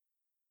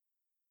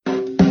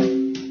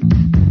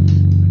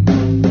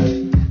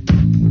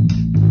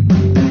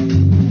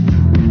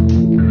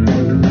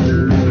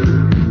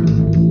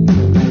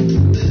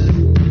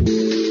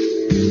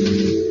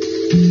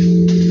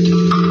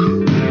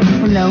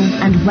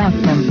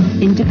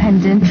Welcome,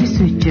 independent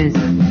researchers,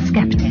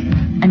 skeptics,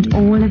 and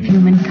all of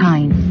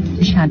humankind,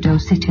 to Shadow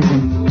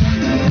Citizen.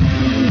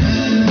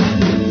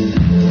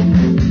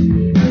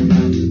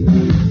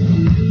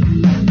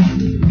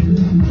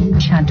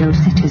 Shadow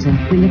Citizen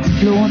will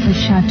explore the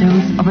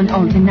shadows of an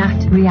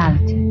alternate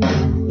reality.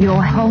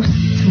 Your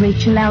hosts,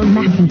 Rachel L.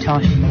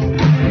 McIntosh.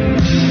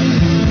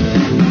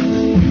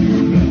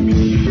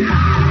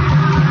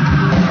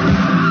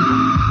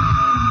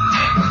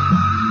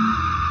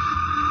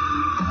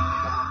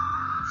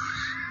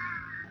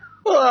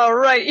 All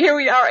right, here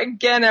we are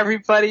again,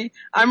 everybody.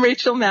 I'm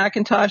Rachel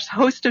McIntosh,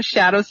 host of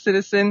Shadow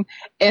Citizen,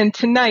 and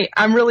tonight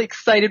I'm really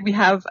excited. We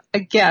have a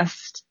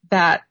guest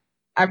that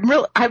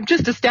I'm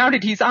just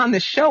astounded he's on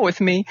this show with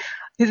me.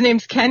 His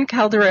name's Ken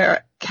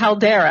Caldeira,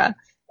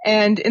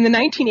 and in the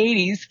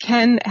 1980s,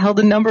 Ken held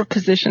a number of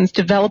positions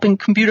developing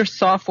computer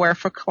software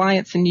for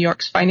clients in New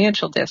York's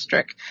financial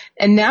district,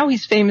 and now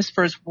he's famous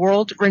for his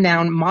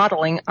world-renowned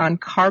modeling on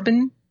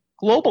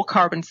global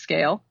carbon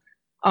scale,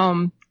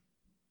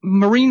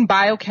 marine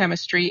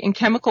biochemistry, and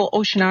chemical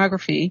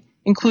oceanography,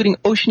 including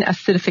ocean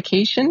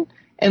acidification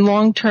and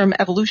long-term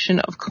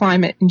evolution of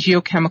climate and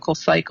geochemical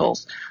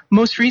cycles.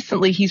 Most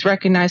recently, he's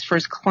recognized for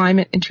his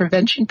climate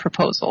intervention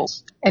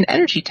proposals and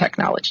energy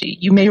technology.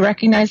 You may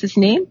recognize his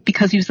name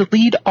because he was the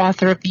lead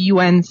author of the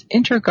UN's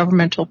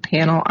Intergovernmental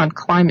Panel on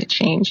Climate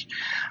Change,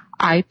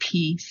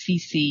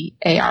 IPCC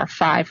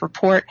AR5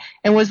 report,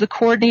 and was the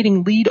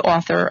coordinating lead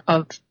author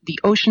of the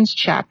Oceans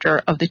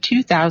chapter of the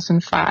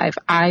 2005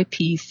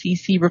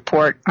 IPCC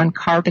report on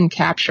carbon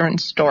capture and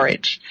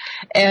storage.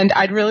 And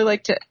I'd really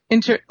like to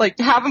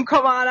have him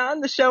come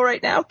on the show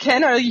right now.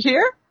 Ken, are you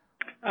here?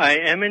 I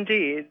am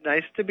indeed.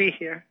 Nice to be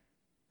here.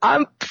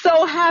 I'm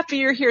so happy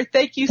you're here.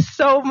 Thank you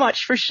so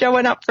much for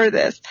showing up for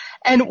this.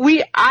 And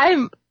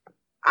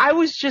I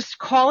was just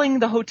calling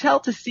the hotel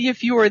to see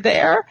if you were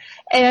there,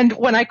 and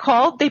when I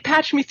called, they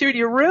patched me through to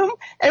your room,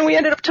 and we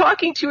ended up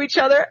talking to each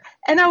other,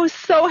 and I was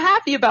so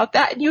happy about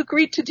that, and you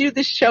agreed to do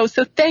this show,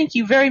 so thank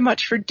you very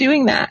much for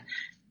doing that.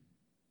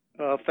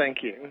 Well,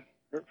 thank you.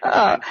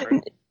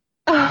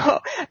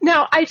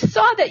 Now, I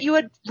saw that you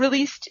had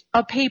released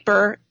a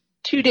paper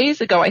 2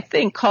 days ago, I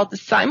think, called The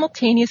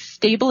Simultaneous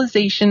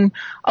Stabilization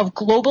of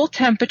Global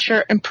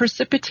Temperature and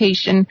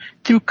Precipitation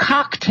Through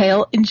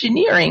Cocktail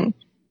Engineering.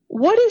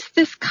 What is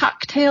this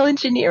cocktail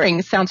engineering?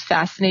 It sounds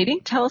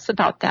fascinating. Tell us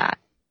about that.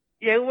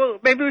 Yeah, well,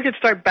 maybe we could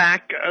start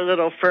back a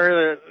little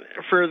further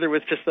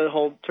with just the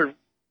whole sort of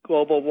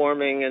global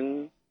warming,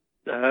 and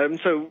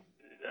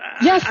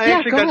yes, I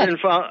actually go got ahead.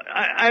 involved.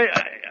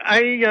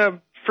 I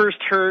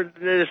first heard,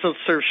 this will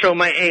sort of show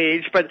my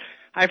age, but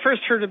I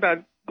first heard about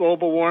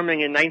global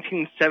warming in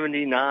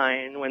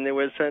 1979 when there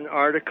was an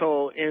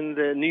article in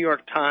the New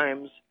York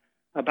Times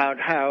about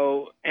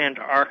how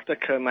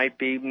Antarctica might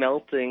be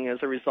melting as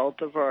a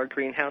result of our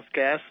greenhouse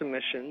gas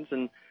emissions.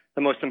 And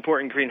the most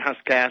important greenhouse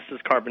gas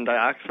is carbon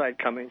dioxide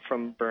coming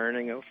from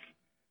burning of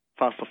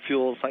fossil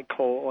fuels like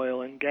coal,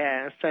 oil, and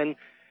gas. And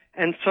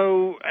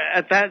so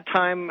at that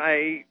time,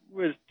 I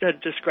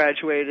had just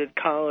graduated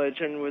college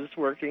and was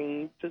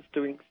working, just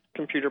doing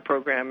computer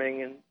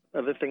programming and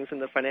other things in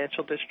the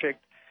financial district.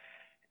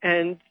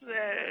 And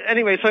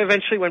anyway, so I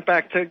eventually went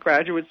back to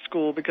graduate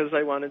school because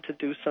I wanted to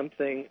do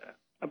something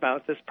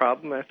about this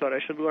problem. I thought I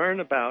should learn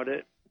about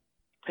it.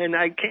 And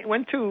I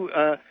went to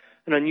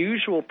an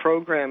unusual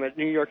program at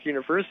New York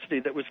University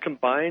that was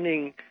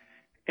combining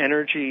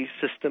energy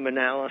system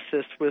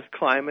analysis with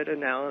climate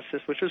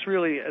analysis, which was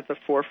really at the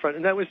forefront.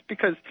 And that was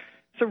because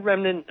it's a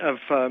remnant of,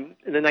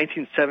 in the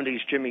 1970s,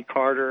 Jimmy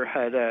Carter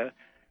had a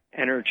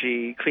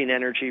clean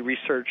energy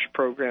research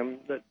program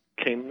that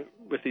came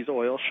with these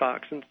oil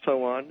shocks and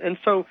so on. And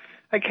so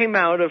I came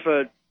out of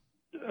a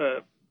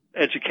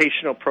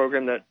educational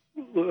program that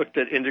looked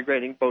at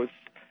integrating both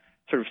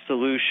sort of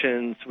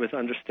solutions with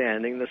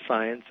understanding the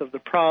science of the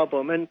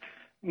problem. And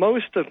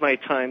most of my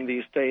time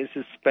these days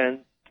is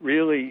spent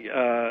really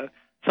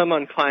some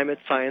on climate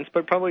science,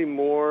 but probably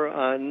more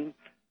on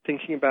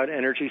thinking about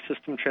energy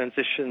system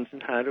transitions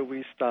and how do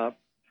we stop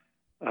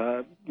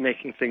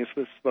making things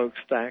with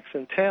smokestacks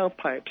and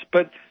tailpipes.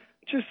 But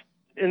just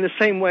in the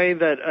same way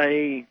that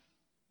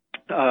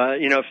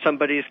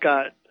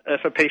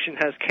if a patient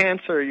has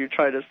cancer, you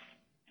try to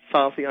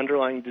solve the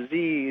underlying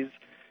disease,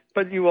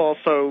 but you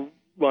also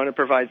want to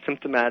provide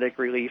symptomatic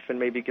relief and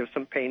maybe give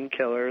some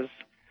painkillers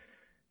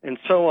and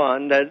so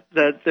on, that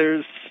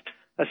there's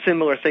a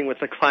similar thing with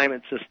the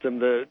climate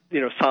system.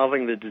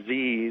 Solving the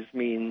disease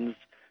means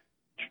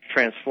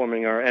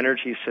transforming our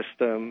energy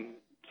system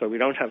so we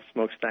don't have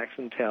smokestacks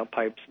and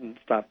tailpipes and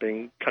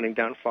cutting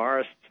down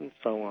forests and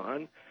so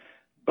on.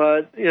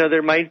 But,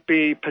 there might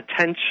be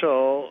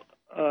potential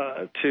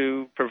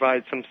to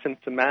provide some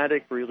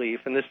symptomatic relief,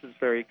 and this is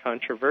very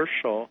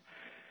controversial.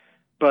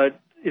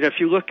 But if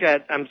you look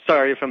at, I'm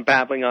sorry if I'm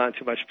babbling on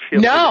too much. No,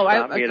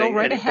 go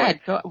right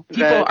ahead.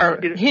 People are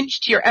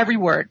hinged to your every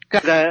word.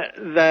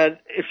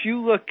 That if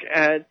you look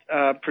at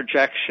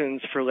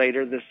projections for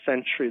later this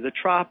century, the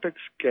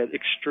tropics get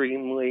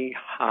extremely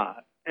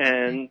hot,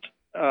 and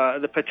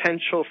the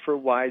potential for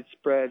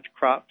widespread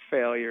crop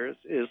failures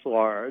is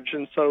large.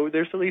 And so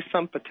there's at least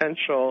some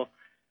potential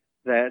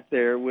that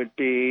there would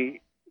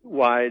be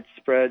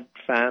widespread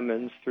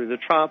famines through the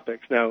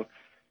tropics. Now,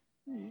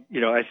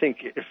 I think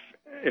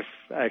if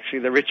actually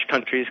the rich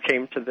countries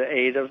came to the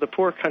aid of the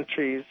poor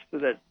countries,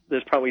 that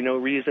there's probably no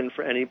reason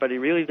for anybody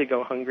really to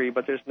go hungry,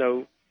 but there's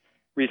no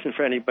reason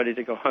for anybody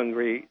to go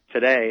hungry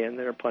today, and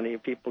there are plenty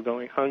of people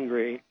going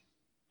hungry.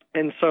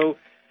 And so,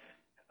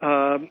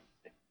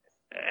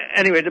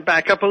 anyway, to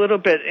back up a little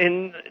bit,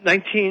 in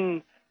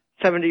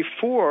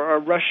 1974, a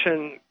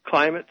Russian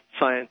climate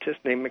scientist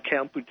named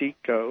Mikhail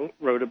Budiko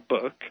wrote a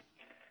book,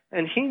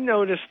 and he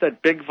noticed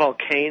that big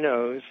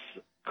volcanoes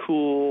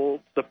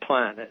cool the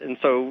planet. And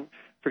so,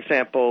 for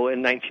example,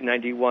 in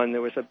 1991,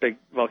 there was a big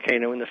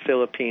volcano in the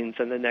Philippines,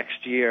 and the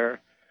next year,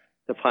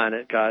 the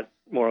planet got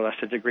more or less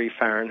a degree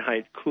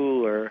Fahrenheit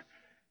cooler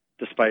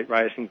despite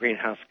rising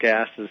greenhouse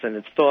gases. And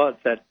it's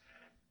thought that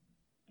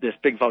this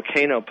big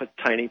volcano put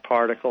tiny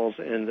particles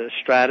in the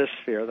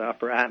stratosphere, the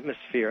upper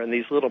atmosphere, and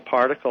these little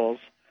particles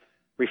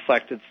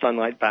reflected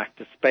sunlight back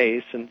to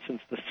space. And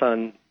since the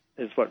sun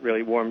is what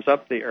really warms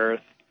up the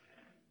Earth,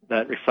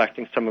 that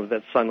reflecting some of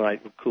that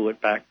sunlight would cool it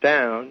back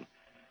down.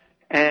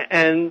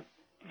 And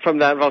from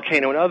that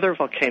volcano and other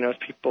volcanoes,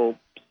 people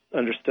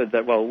understood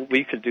that, well,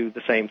 we could do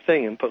the same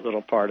thing and put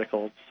little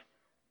particles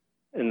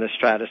in the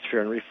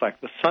stratosphere and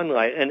reflect the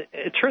sunlight. And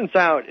it turns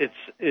out it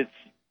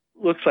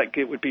looks like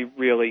it would be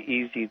really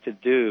easy to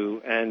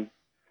do and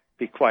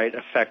be quite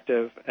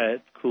effective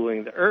at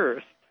cooling the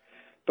Earth.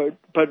 But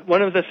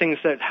one of the things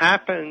that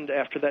happened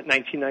after that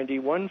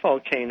 1991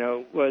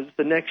 volcano was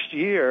the next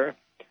year,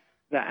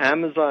 the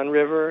Amazon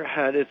River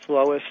had its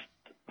lowest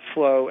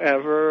flow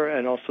ever,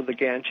 and also the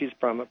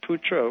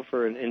Ganges-Brahmaputra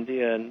over in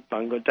India and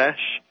Bangladesh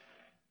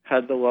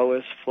had the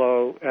lowest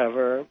flow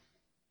ever.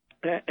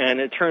 And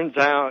it turns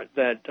out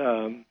that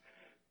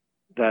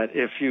that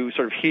if you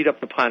sort of heat up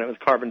the planet with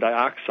carbon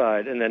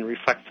dioxide and then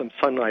reflect some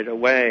sunlight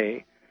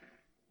away,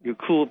 you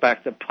cool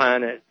back the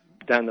planet,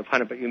 down the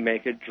planet, but you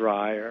make it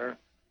drier.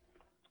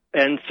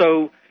 And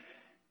so,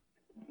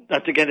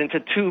 not to get into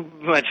too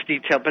much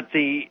detail, but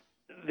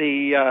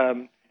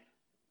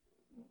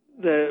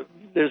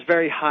there's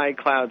very high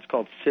clouds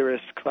called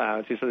cirrus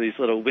clouds. These are these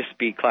little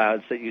wispy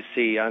clouds that you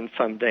see on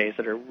some days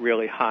that are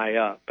really high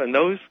up. And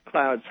those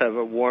clouds have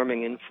a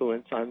warming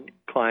influence on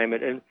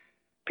climate. And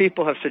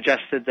people have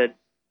suggested that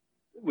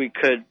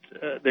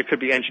there could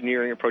be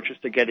engineering approaches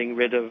to getting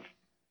rid of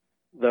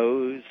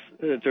those,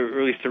 or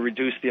at least to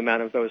reduce the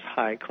amount of those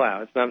high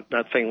clouds. I'm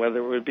not saying whether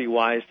it would be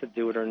wise to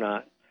do it or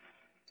not.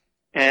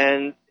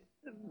 And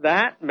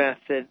that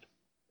method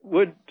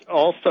would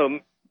also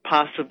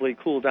possibly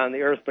cool down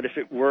the Earth, but if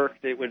it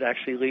worked, it would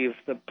actually leave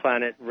the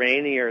planet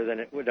rainier than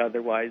it would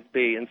otherwise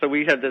be. And so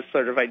we had this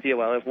sort of idea,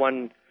 well, if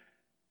one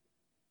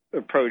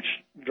approach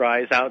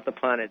dries out the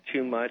planet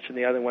too much and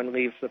the other one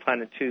leaves the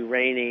planet too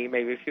rainy,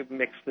 maybe if you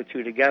mix the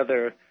two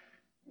together,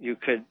 you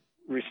could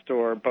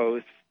restore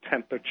both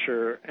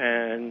temperature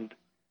and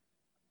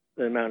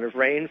the amount of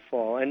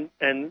rainfall. And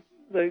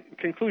the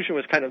conclusion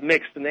was kind of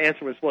mixed, and the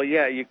answer was, well,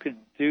 yeah, you could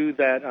do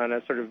that on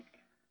a sort of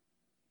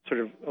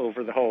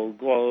over the whole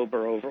globe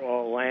or over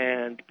all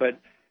land, but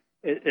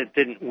it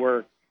didn't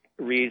work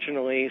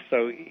regionally.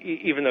 So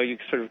even though you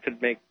sort of could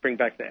bring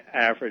back the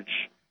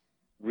average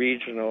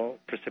regional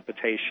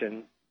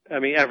precipitation,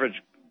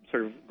 average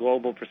sort of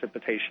global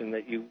precipitation,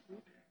 that you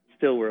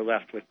still were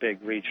left with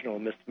big regional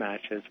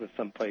mismatches, with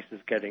some places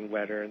getting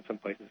wetter and some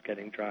places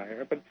getting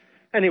drier. But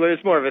anyway,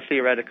 it's more of a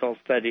theoretical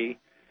study.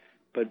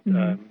 But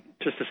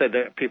just to say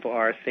that people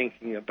are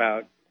thinking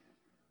about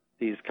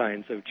these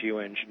kinds of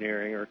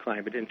geoengineering or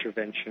climate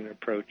intervention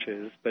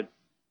approaches, but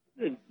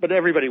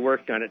everybody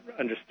working on it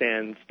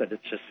understands that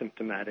it's just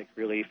symptomatic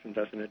relief and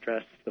doesn't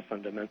address the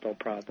fundamental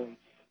problems.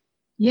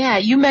 Yeah,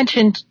 you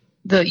mentioned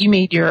you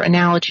made your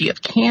analogy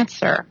of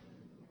cancer.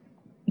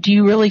 Do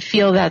you really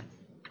feel that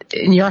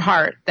in your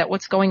heart that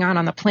what's going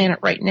on the planet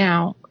right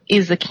now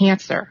is a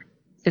cancer?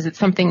 Is it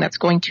something that's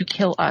going to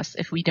kill us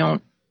if we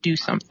don't do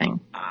something?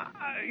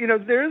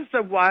 There's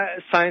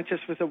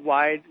scientists with a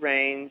wide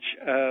range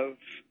of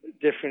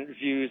different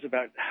views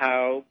about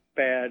how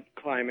bad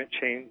climate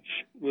change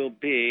will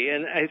be.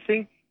 And I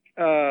think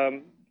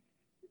that,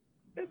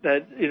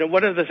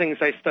 one of the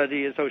things I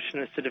study is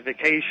ocean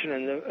acidification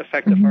and the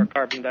effect of our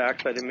carbon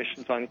dioxide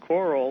emissions on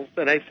corals.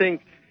 And I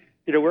think,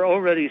 we're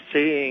already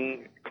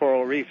seeing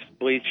coral reefs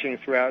bleaching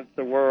throughout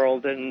the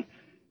world. And,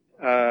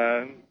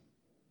 I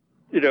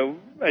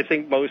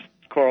think most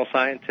coral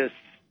scientists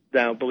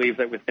now believe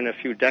that within a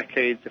few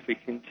decades, if we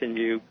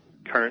continue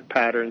current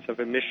patterns of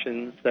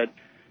emissions, that,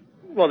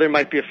 well, there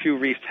might be a few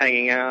reefs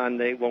hanging on,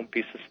 they won't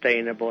be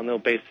sustainable, and there'll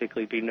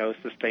basically be no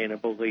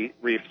sustainable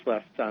reefs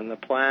left on the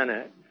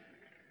planet.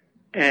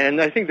 And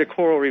I think the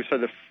coral reefs are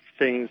the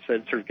things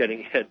that are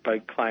getting hit by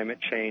climate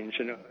change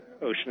and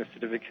ocean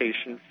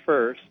acidification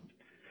first.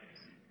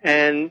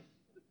 And,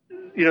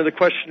 the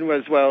question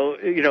was, well,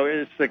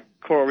 is the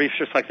coral reef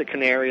just like the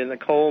canary in the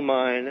coal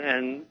mine,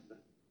 and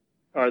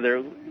are there,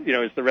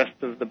 is the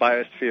rest of the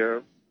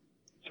biosphere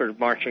sort of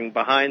marching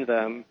behind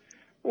them?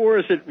 Or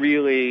is it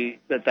really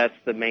that that's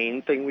the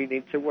main thing we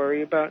need to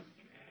worry about?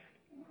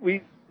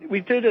 We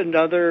did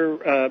another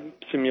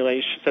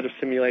set of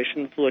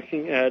simulations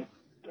looking at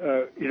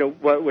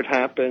what would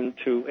happen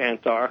to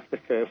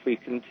Antarctica if we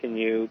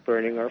continue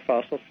burning our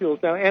fossil fuels.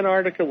 Now,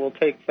 Antarctica will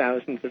take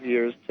thousands of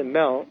years to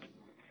melt,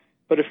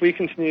 but if we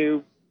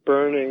continue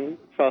burning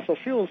fossil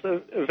fuels,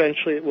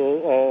 eventually it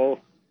will all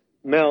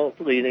melt,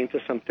 leading to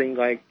something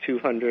like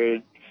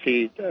 200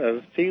 feet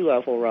of sea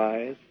level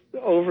rise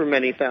over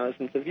many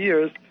thousands of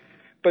years.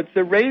 But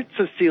the rates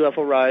of sea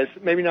level rise,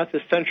 maybe not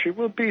this century,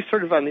 will be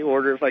sort of on the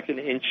order of like an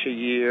inch a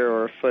year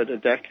or a foot a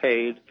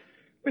decade,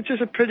 which is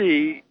a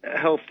pretty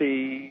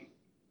healthy,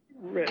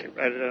 I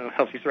don't know if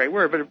healthy is the right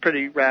word, but a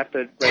pretty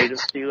rapid rate of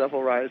sea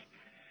level rise.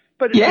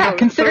 But, yeah,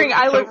 considering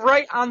I live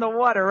right on the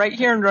water, right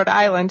here in Rhode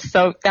Island,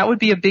 so that would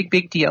be a big,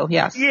 big deal,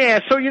 yes.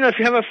 Yeah, so, if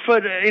you have a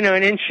foot,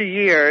 an inch a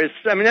year,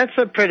 that's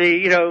a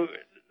pretty,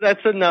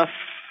 that's enough.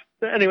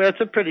 Anyway,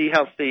 that's a pretty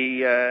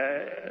healthy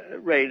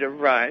rate of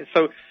rise.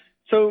 Let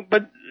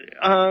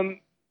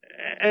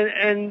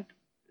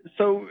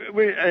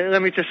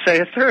me just say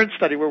a third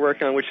study we're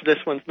working on, which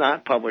this one's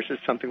not published, is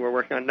something we're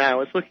working on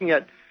now, is looking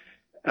at,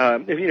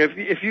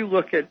 if you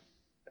look at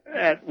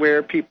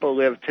where people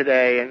live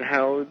today and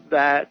how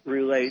that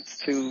relates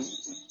to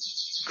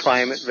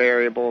climate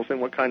variables and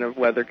what kind of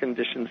weather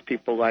conditions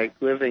people like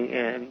living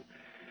in.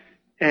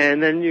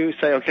 And then you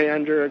say, okay,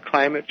 under a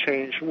climate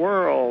change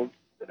world,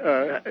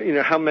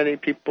 how many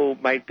people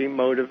might be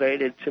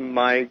motivated to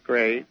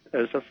migrate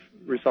as a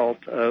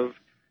result of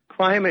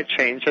climate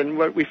change. And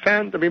what we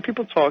found,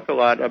 people talk a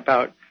lot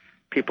about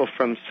people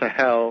from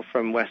Sahel,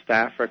 from West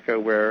Africa,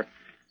 where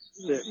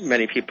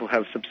many people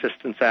have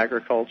subsistence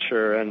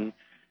agriculture and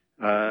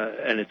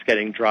it's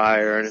getting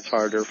drier and it's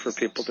harder for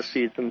people to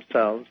feed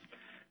themselves.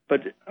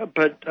 And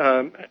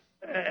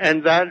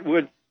that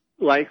would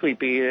likely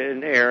be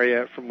an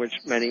area from which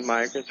many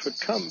migrants would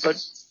come. But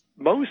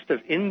most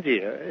of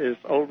India is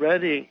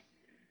already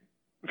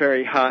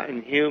very hot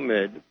and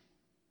humid.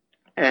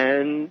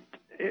 And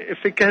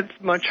if it gets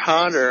much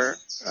hotter,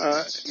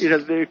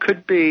 there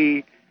could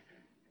be,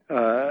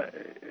 a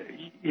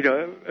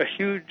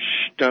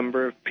huge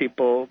number of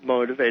people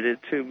motivated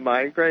to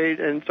migrate.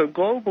 And so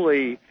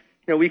globally,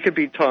 we could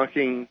be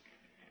talking,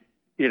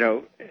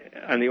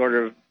 on the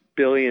order of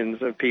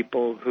billions of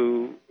people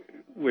who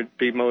would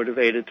be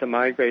motivated to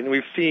migrate. And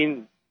we've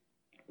seen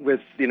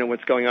with,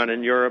 what's going on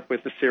in Europe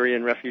with the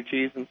Syrian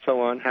refugees and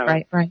so on, how,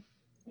 right.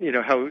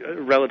 How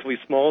a relatively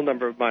small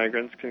number of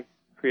migrants can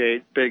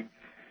create big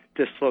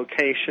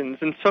dislocations.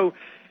 And so,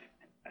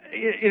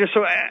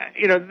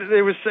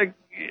 there was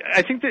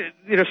I think that,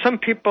 some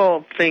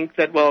people think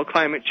that, well,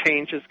 climate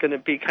change is going to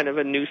be kind of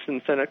a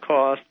nuisance and a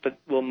cost, but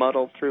we'll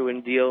muddle through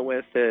and deal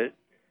with it.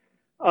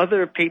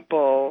 Other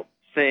people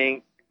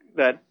think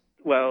that,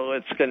 well,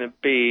 it's going to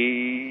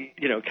be,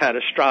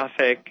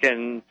 catastrophic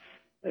and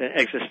an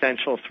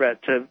existential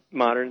threat to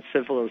modern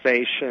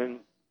civilization.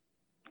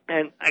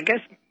 And I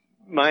guess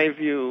my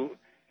view,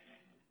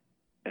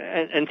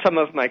 and some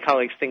of my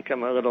colleagues think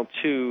I'm a little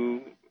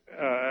too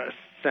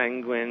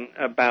sanguine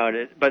about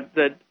it, but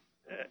that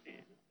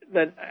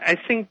I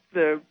think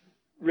the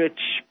rich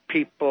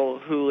people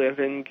who live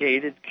in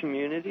gated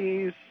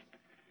communities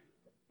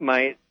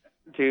might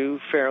do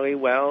fairly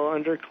well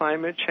under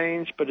climate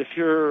change. But if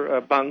you're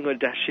a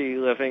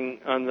Bangladeshi living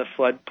on the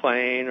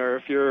floodplain, or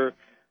if you're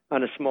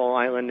on a small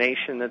island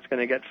nation that's going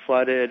to get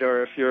flooded,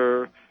 or if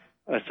you're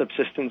a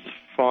subsistence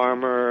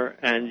farmer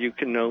and you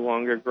can no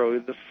longer grow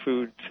the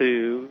food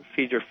to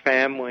feed your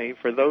family,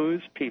 for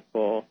those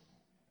people,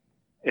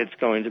 it's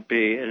going to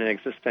be an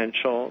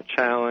existential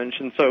challenge.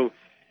 And so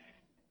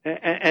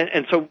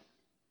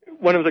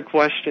one of the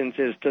questions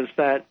is, does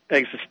that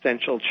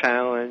existential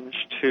challenge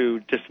to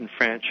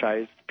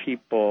disenfranchised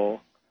people,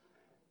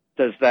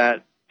 does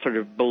that sort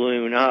of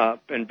balloon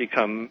up and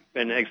become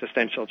an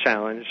existential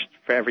challenge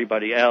for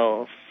everybody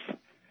else?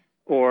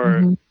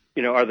 Or,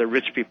 are the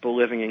rich people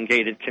living in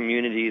gated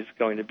communities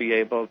going to be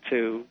able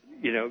to,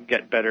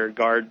 get better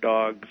guard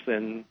dogs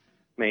and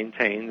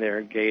maintain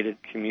their gated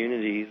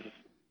communities?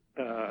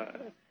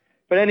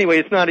 But anyway,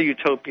 it's not a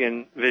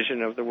utopian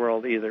vision of the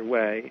world either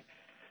way.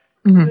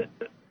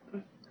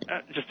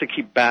 Just to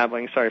keep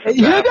babbling, sorry for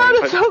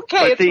babbling. It's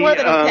okay. It's more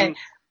than okay.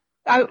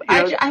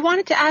 I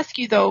wanted to ask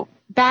you, though,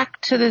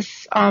 back to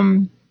this,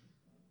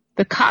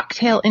 the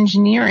cocktail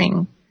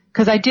engineering,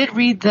 because I did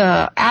read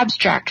the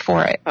abstract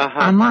for it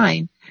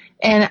online.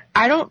 And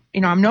I don't,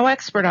 I'm no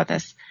expert on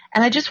this.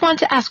 And I just wanted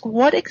to ask,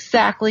 what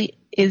exactly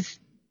is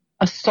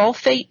a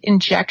sulfate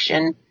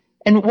injection?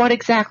 And what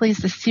exactly is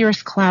the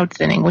cirrus cloud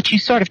thinning, which you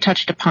sort of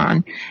touched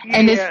upon?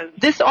 And is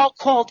this all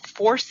called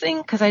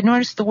forcing? Because I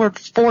noticed the word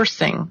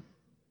forcing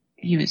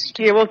used.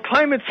 Yeah, well,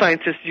 climate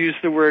scientists use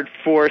the word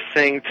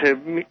forcing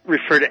to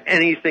refer to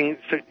anything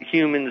that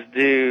humans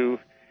do,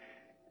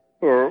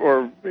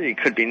 or it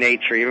could be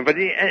nature even, but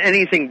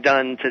anything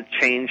done to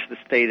change the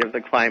state of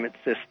the climate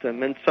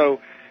system. And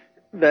so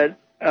so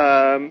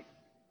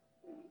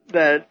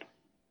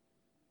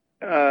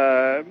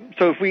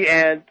if we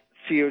add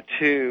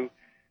CO2,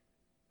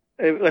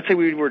 let's say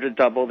we were to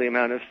double the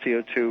amount of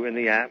CO2 in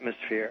the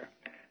atmosphere,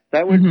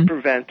 that would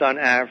prevent, on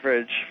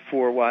average,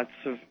 4 watts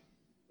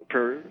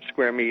per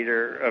square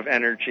meter of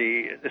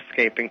energy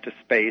escaping to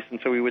space. And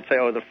so we would say,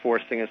 the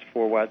forcing is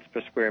 4 watts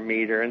per square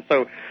meter. And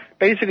so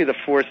basically the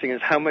forcing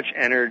is how much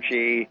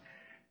energy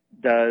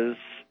does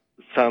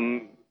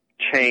some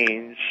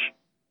change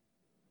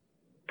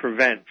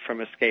prevent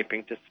from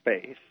escaping to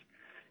space.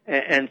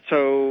 And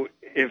so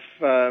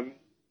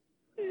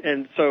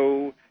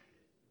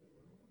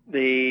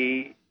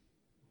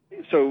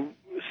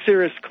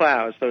cirrus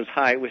clouds, those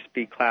high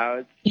wispy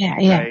clouds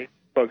I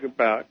spoke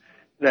about,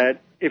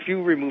 that if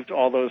you removed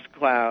all those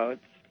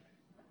clouds,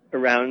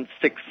 around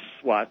 6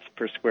 watts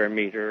per square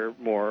meter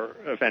more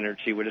of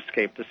energy would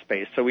escape to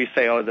space. So we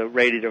say, the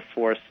radiative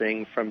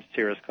forcing from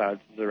cirrus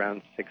clouds is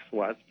around 6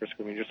 watts per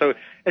square meter. So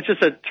it's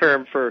just a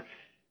term for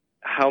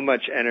how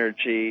much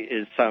energy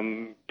is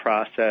some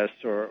process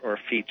or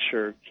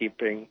feature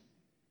keeping,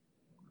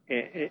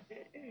 in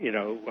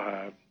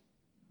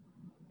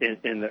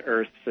the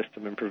Earth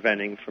system and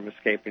preventing from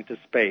escaping to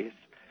space.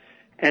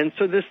 And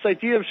so this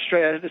idea of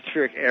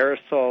stratospheric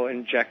aerosol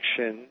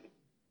injection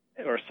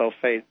or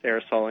sulfate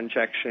aerosol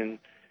injection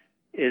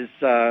is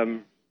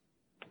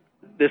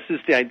this is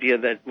the idea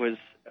that was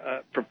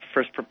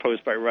first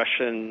proposed by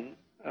Russian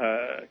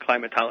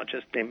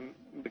climatologist named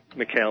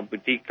Mikhail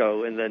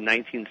Budiko in the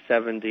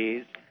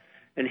 1970s.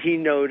 And he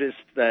noticed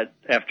that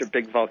after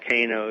big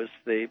volcanoes,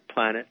 the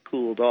planet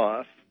cooled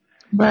off.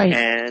 Right.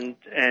 And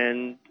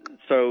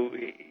so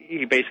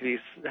he basically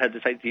had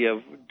this idea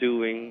of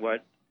doing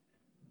what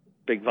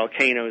big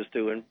volcanoes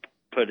do and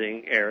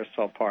putting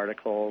aerosol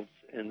particles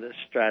in the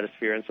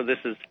stratosphere. And so this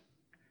is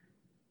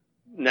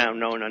now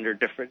known under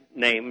different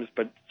names,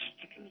 but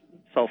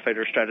sulfate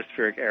or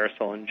stratospheric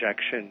aerosol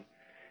injection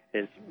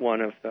is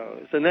one of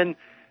those. And then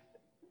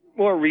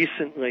more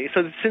recently,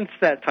 so since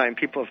that time,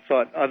 people have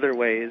thought other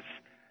ways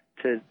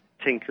to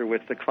tinker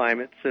with the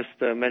climate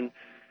system. And,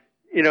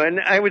 and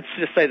I would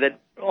just say that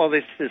all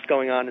this is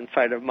going on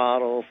inside of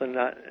models and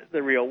not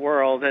the real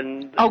world.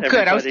 And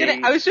good. I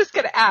was just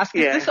going to ask,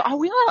 are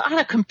we all on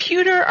a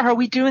computer, or are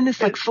we doing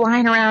this like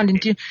flying around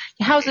and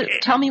how's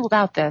it? Tell me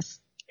about this.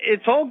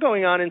 It's all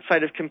going on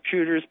inside of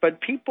computers, but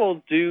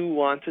people do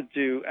want to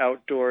do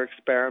outdoor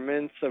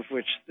experiments, of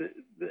which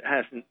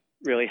hasn't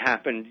really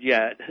happened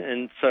yet.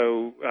 And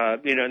so,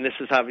 and this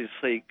is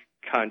obviously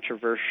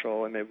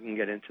controversial, and maybe we can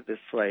get into this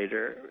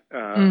later.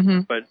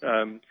 But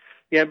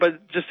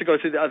just to go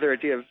through the other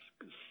idea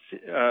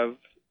of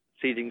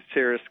seeding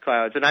cirrus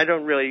clouds, and I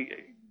don't really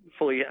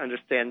fully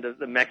understand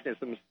the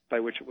mechanisms by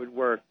which it would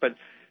work, but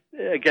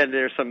again,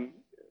 there's some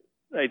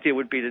idea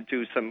would be to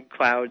do some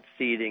cloud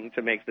seeding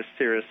to make the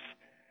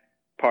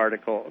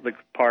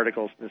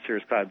particles in the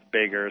cirrus clouds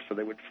bigger so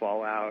they would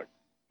fall out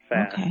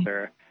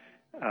faster.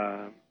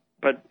 Okay.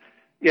 But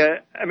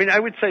I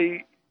would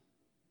say,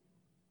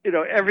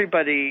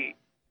 everybody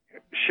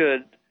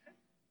should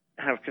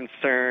have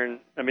concern.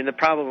 The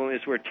problem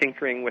is we're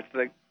tinkering with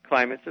the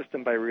climate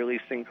system by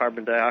releasing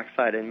carbon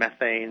dioxide and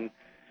methane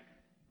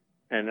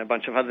and a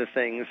bunch of other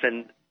things.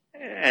 And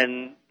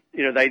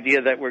the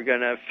idea that we're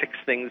going to fix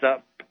things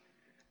up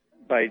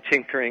by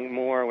tinkering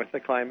more with the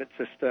climate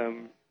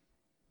system,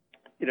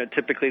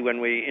 typically when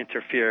we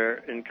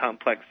interfere in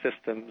complex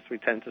systems, we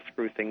tend to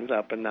screw things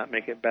up and not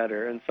make it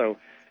better. And so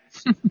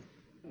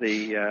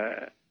the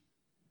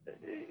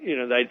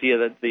idea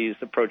that these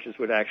approaches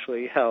would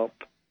actually help,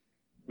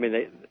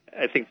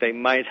 I think they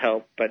might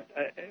help, but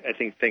I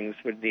think things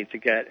would need to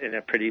get in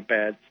a pretty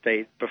bad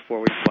state before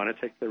we want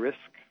to take the risk.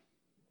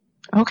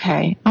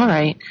 Okay. All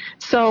right.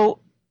 So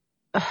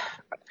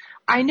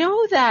I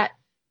know that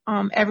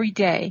every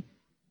day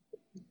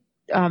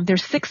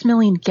there's 6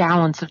 million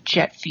gallons of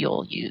jet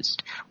fuel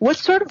used. What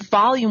sort of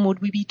volume would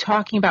we be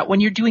talking about when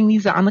you're doing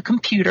these on the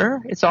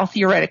computer? It's all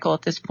theoretical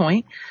at this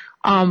point.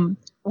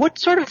 What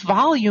sort of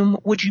volume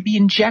would you be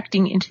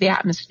injecting into the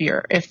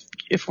atmosphere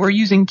if we're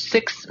using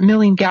 6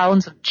 million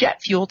gallons of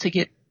jet fuel to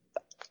get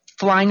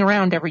flying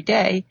around every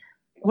day?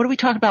 What do we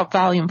talk about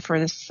volume for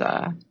this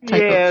type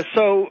of?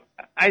 So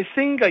I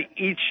think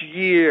each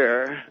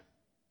year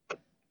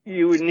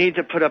you would need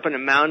to put up an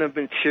amount of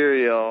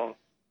material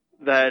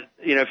that,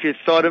 if you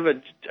thought of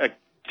a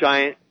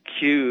giant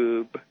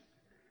cube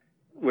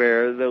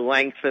where the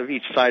length of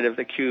each side of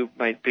the cube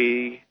might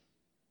be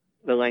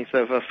the length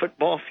of a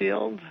football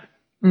field,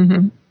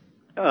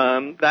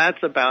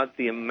 that's about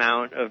the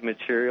amount of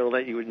material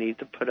that you would need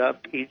to put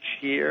up each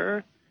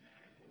year.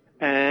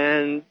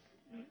 And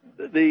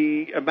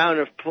the amount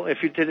of, if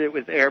you did it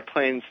with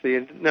airplanes,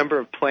 the number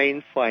of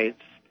plane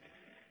flights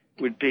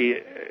would be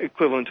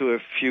equivalent to a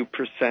few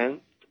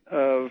percent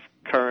of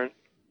current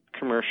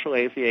commercial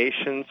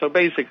aviation. So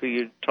basically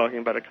you're talking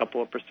about a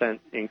couple of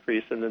percent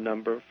increase in the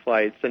number of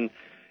flights. And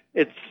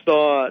it's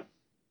thought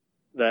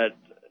that,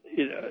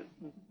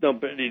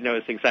 nobody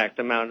knows the exact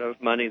amount of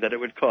money that it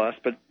would cost,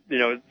 but,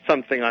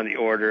 something on the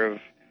order of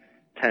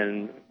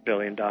 $10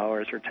 billion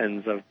or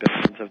tens of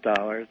billions of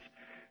dollars,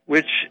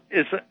 which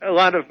is a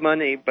lot of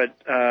money, but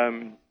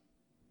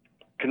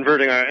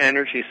converting our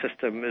energy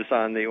system is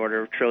on the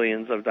order of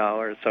trillions of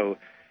dollars. So,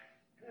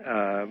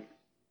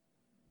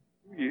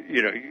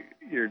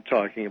 you're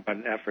talking about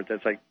an effort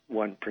that's like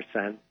 1%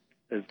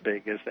 as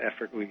big as the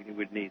effort we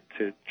would need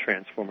to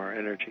transform our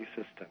energy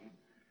system.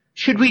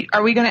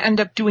 Are we going to end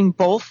up doing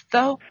both,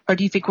 though? Or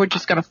do you think we're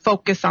just going to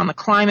focus on the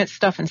climate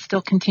stuff and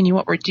still continue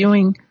what we're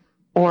doing?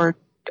 Or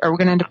are we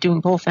going to end up doing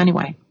both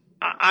anyway?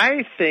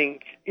 I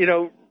think,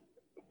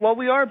 while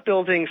we are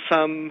building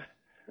some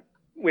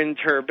wind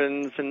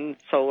turbines and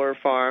solar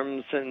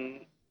farms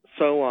and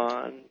so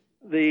on,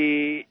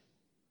 the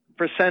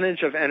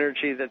percentage of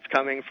energy that's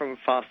coming from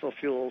fossil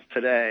fuels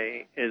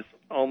today is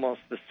almost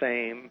the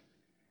same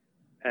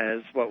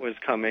as what was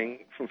coming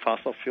from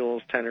fossil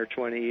fuels 10 or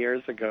 20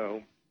 years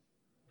ago.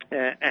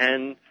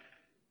 And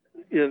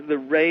the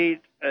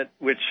rate at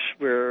which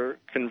we're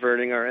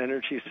converting our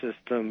energy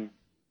system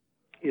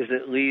is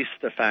at least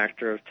a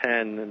factor of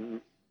 10,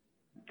 and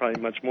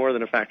probably much more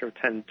than a factor of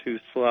 10 too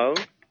slow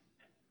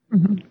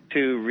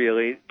to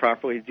really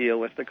properly deal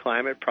with the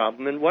climate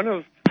problem. And one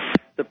of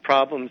the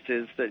problems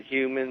is that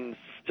humans,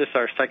 just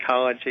our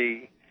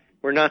psychology,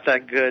 we're not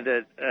that good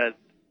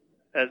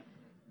at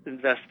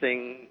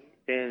investing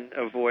in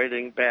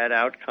avoiding bad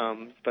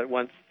outcomes, but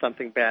once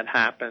something bad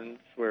happens,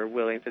 we're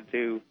willing to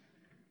do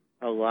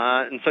a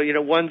lot. And so,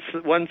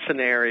 one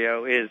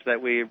scenario is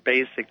that we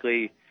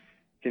basically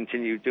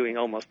continue doing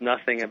almost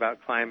nothing about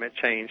climate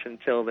change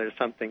until there's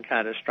something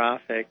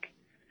catastrophic.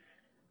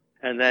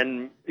 And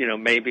then,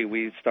 maybe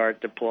we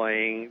start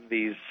deploying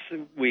these,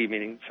 we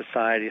meaning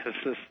society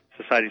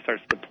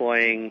starts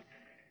deploying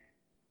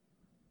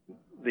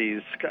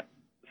these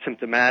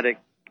symptomatic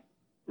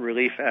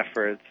relief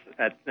efforts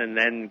and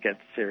then gets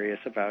serious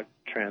about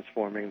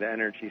transforming the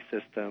energy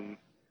system.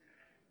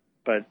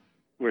 But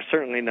we're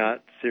certainly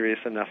not serious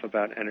enough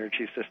about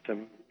energy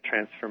system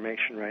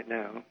transformation right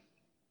now.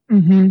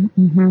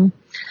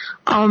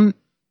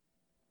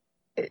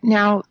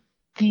 Now,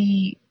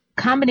 the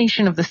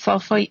combination of the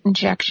sulfite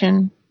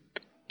injection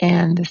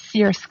and the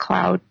cirrus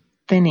cloud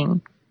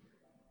thinning,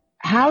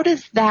 how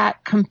does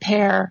that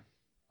compare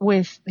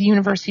with the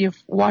University of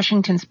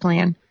Washington's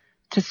plan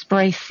to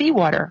spray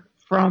seawater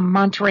from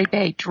Monterey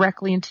Bay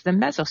directly into the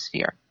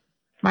mesosphere?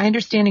 My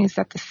understanding is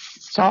that the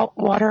salt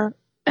water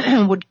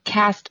would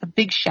cast a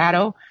big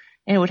shadow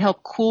and it would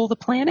help cool the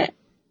planet.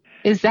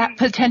 Is that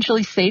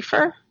potentially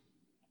safer?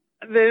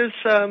 There's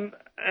the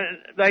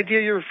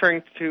idea you're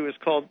referring to is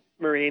called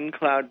marine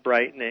cloud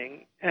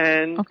brightening,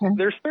 and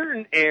there's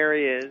certain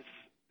areas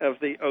of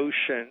the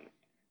ocean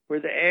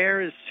where the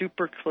air is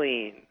super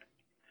clean.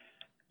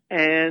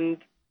 And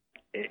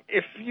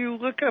if you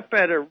look up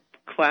at a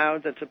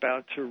cloud that's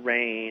about to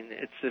rain,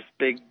 it's this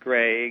big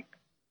gray,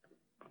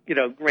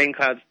 rain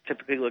clouds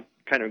typically look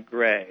kind of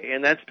gray,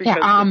 and that's because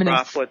the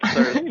droplets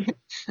are,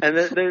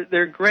 and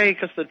they're gray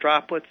because the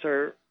droplets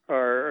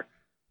are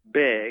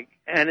big.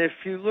 And if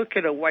you look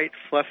at a white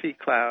fluffy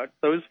cloud,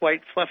 those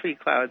white fluffy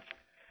clouds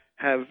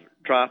have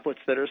droplets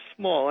that are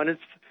small. And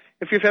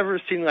if you've ever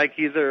seen like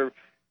either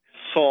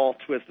salt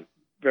with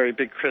very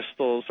big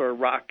crystals or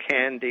rock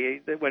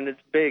candy, that when it's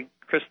big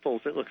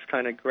crystals, it looks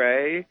kind of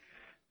gray.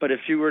 But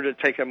if you were to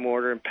take a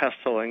mortar and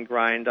pestle and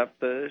grind up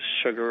the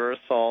sugar or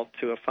salt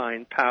to a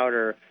fine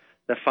powder,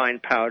 the fine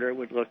powder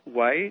would look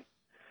white.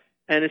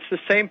 And it's the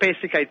same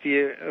basic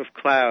idea of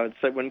clouds,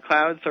 that when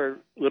clouds are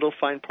little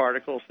fine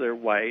particles, they're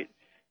white.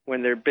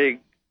 When they're big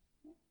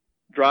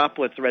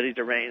droplets ready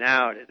to rain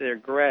out, they're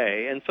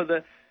gray. And so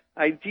the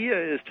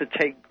idea is to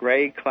take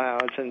gray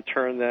clouds and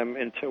turn them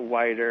into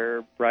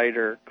whiter,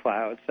 brighter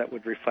clouds that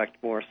would reflect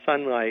more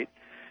sunlight.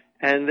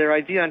 And their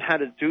idea on how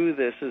to do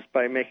this is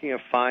by making a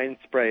fine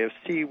spray of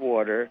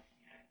seawater,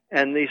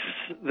 and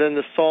then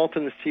the salt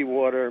in the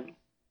seawater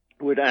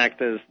would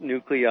act as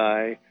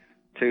nuclei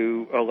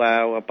to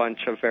allow a bunch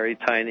of very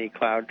tiny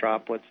cloud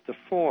droplets to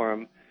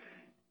form.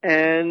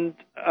 And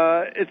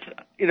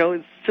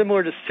it's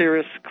similar to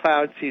cirrus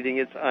cloud seeding.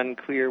 It's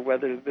unclear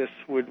whether this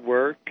would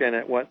work and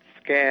at what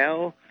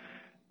scale.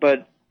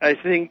 But I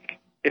think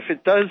if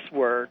it does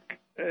work,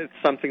 it's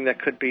something that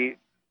could be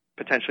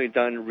potentially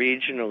done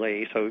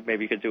regionally. So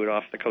maybe you could do it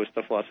off the coast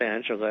of Los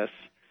Angeles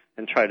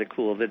and try to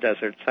cool the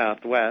desert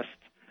Southwest,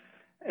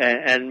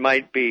 and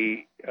might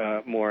be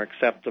more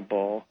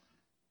acceptable.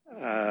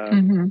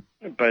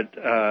 But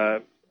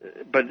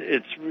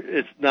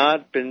it's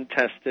not been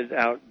tested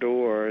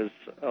outdoors,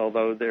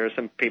 although there are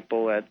some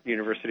people at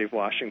University of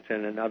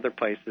Washington and other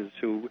places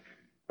who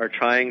are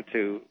trying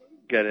to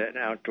get an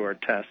outdoor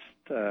test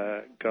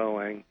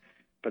going,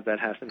 but that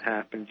hasn't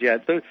happened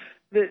yet.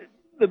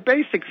 The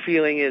basic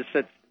feeling is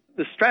that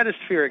the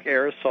stratospheric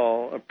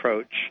aerosol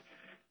approach,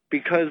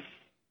 because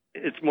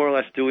it's more or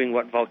less doing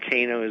what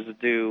volcanoes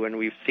do, and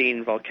we've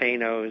seen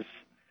volcanoes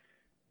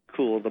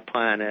cool the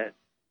planet,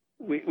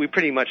 we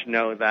pretty much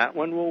know that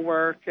one will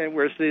work. And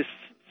whereas this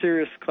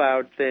cirrus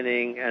cloud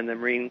thinning and the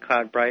marine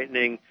cloud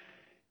brightening,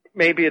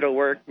 maybe it'll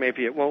work,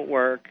 maybe it won't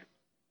work.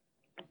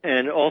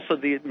 And also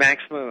the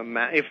maximum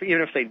amount,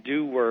 even if they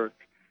do work,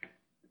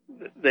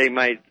 they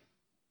might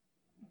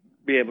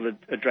be able to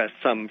address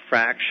some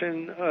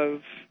fraction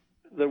of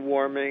the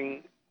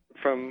warming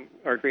from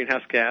our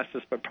greenhouse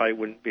gases, but probably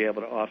wouldn't be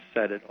able to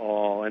offset it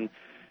all.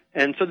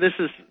 And so this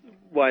is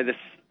why this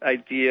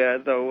idea,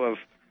 though,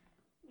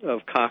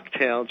 of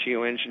cocktail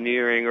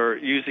geoengineering or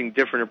using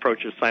different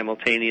approaches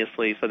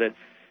simultaneously, so that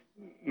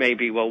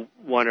maybe, well,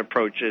 one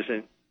approach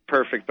isn't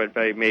perfect, but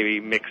by maybe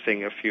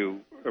mixing a few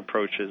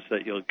approaches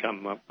that you'll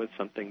come up with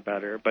something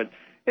better. But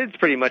it's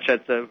pretty much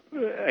at a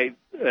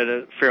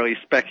fairly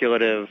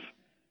speculative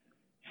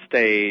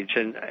stage.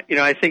 And,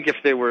 I think if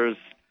there was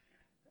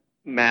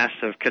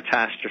massive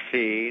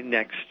catastrophe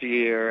next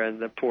year and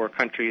the poor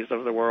countries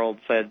of the world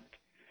said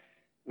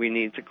we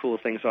need to cool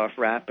things off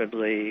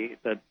rapidly,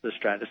 that the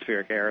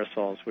stratospheric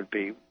aerosols would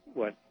be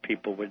what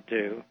people would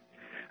do.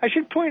 I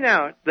should point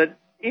out that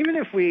even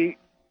if we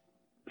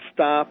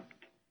stopped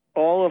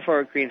all of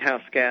our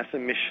greenhouse gas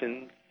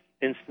emissions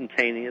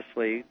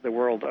instantaneously the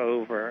world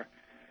over,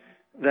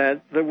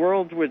 that the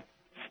world would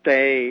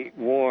stay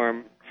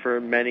warm for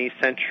many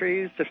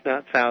centuries, if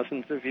not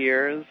thousands of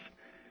years.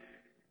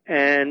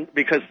 And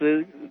because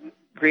the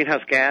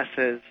greenhouse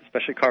gases,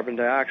 especially carbon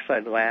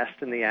dioxide,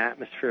 last in the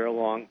atmosphere a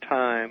long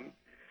time.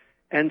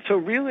 And so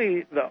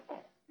really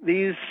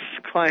these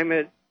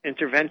climate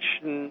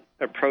intervention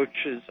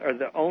approaches are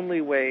the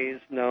only ways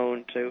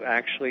known to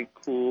actually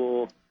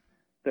cool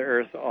the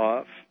Earth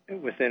off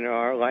within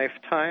our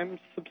lifetimes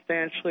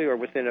substantially, or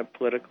within a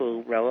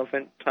political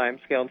relevant time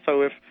scale. And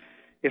so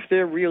if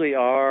there really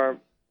are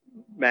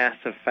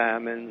massive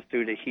famines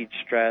due to heat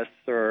stress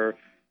or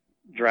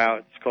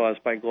droughts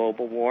caused by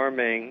global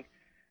warming,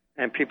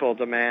 and people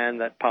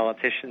demand that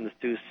politicians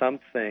do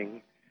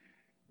something,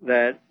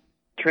 that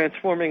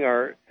transforming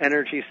our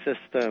energy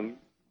system,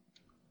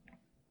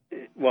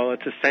 while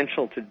it's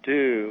essential to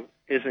do,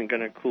 isn't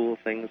going to cool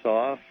things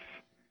off.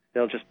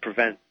 They'll just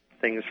prevent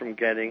things from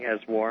getting as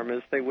warm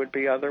as they would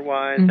be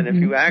otherwise. Mm-hmm. And if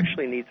you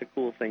actually need to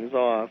cool things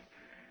off,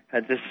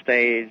 at this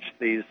stage,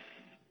 these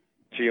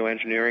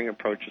geoengineering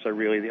approaches are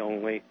really the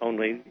only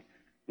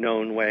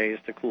known ways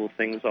to cool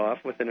things off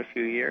within a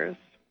few years.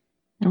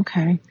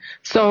 Okay.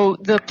 So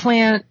the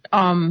plant,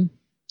 the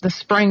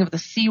spraying of the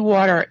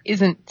seawater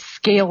isn't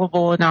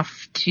scalable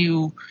enough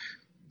to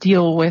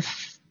deal with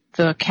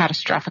the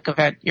catastrophic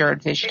event you're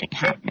envisioning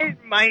happening.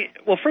 It might.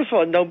 Well, first of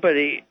all,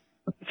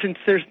 since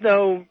there's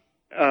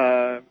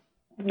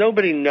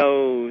nobody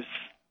knows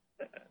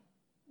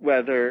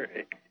whether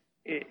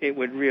it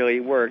would really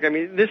work. I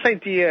mean, this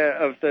idea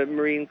of the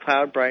marine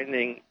cloud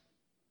brightening,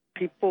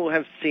 people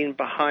have seen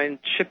behind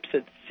ships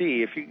at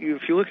sea. If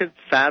you look at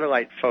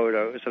satellite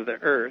photos of the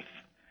Earth,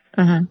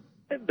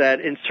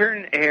 that in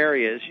certain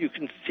areas you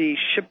can see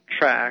ship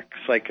tracks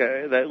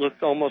that look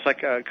almost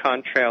like a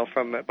contrail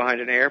from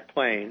behind an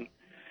airplane.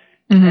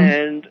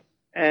 Mm-hmm.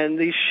 And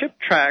these ship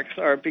tracks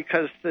are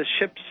because the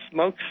ship's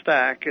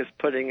smokestack is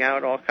putting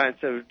out all kinds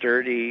of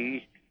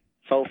dirty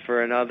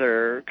sulfur and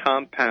other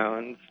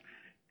compounds,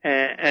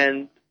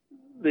 and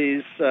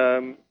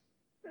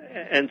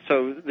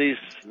so these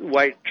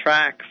white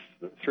tracks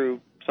through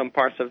some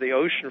parts of the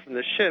ocean from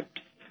the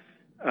ships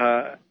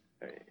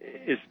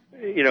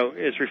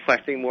is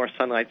reflecting more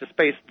sunlight to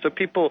space. So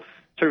people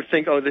sort of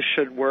think, oh, this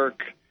should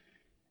work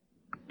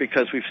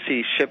because we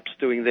see ships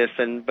doing this,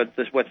 but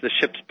what the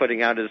ship's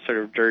putting out is sort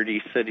of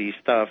dirty city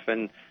stuff,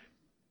 and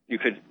you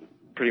could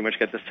pretty much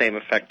get the same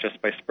effect just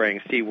by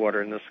spraying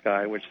seawater in the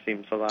sky, which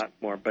seems a lot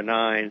more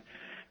benign.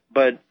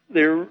 But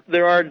there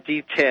are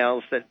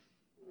details that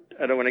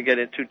I don't want to get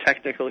into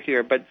technical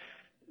here, but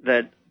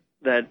that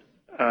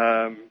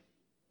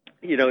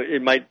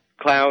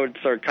clouds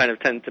are kind of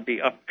tend to be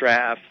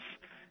updrafts,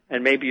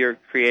 and maybe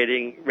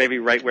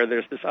right where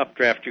there's this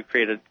updraft you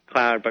create a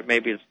cloud, but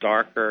maybe it's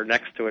darker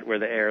next to it where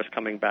the air is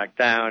coming back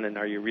down, and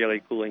are you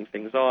really cooling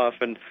things off?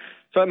 And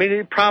so, I mean,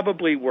 it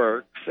probably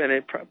works,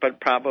 but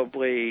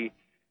probably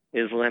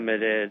is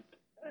limited,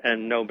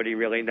 and nobody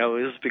really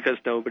knows because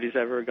nobody's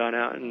ever gone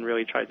out and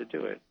really tried to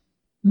do it.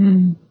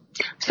 Mm.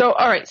 So,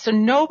 all right, so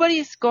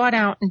nobody's gone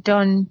out and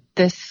done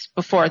this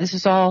before. This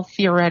is all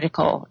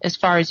theoretical as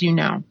far as you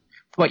know,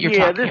 what you're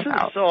talking about. Yeah, this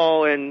is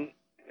all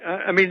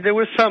there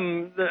was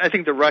I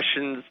think the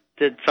Russians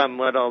did some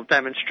little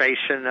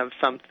demonstration of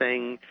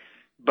something,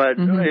 but,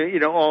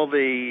 all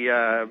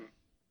the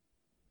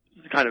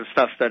kind of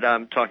stuff that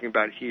I'm talking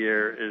about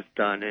here is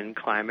done in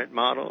climate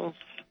models.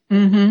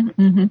 Mm-hmm,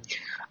 mm-hmm.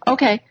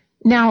 Okay.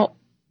 Now,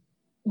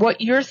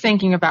 what you're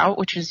thinking about,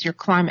 which is your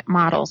climate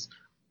models,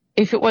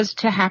 if it was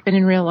to happen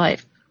in real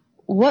life,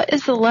 what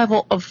is the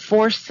level of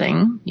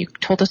forcing? You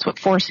told us what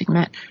forcing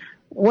meant.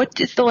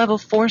 What is the level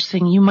of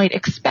forcing you might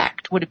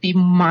expect? Would it be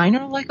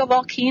minor like a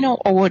volcano,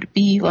 or would it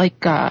be like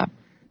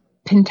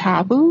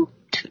Pintabo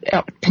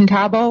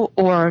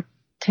or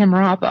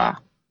Timraba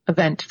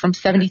event from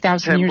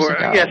 70,000 years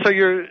ago? Yeah, so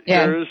you're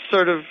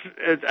sort of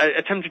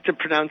attempting to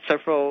pronounce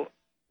several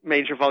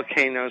major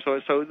volcanoes.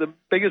 So the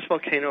biggest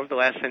volcano of the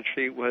last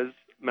century was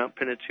Mount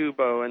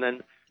Pinatubo, and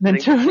then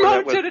was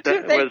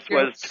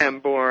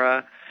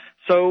Tambora.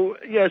 So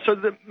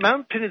the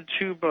Mount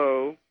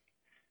Pinatubo,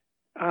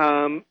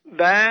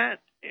 that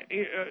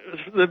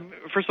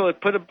first of all,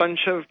 it put a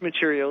bunch of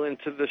material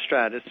into the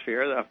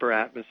stratosphere, the upper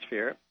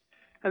atmosphere,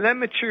 and that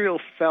material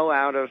fell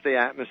out of the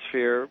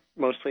atmosphere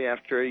mostly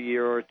after a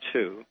year or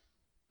two.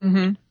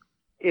 Mm-hmm.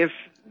 If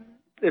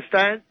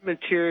that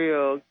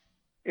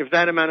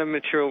amount of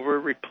material were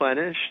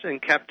replenished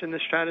and kept in the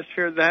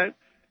stratosphere, that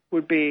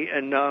would be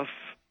enough.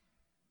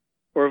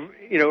 Or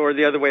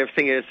the other way of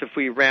thinking it is if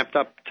we ramped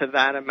up to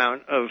that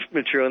amount of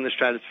material in the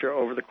stratosphere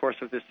over the course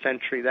of this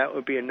century, that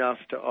would be enough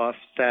to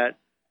offset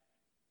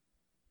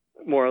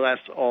more or less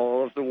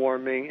all of the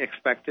warming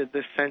expected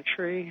this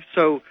century.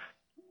 So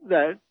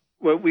that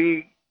what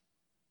we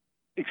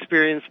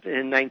experienced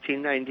in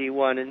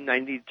 1991 and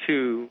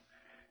 92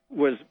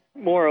 was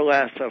more or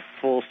less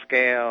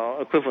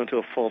equivalent to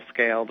a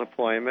full-scale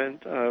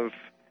deployment of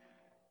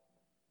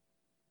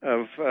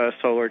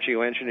solar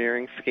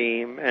geoengineering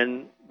scheme.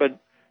 But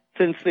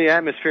since the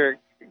atmospheric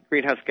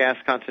greenhouse gas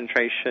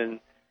concentration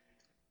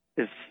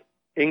is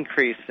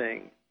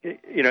increasing,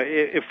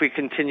 if we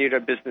continued our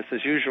business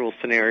as usual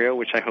scenario,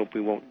 which I hope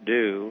we won't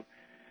do,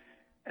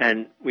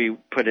 and we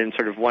put in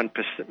sort of 1%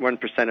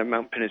 of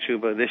Mount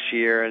Pinatubo this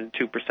year and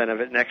 2% of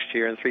it next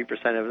year and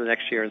 3% of the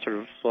next year and sort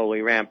of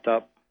slowly ramped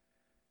up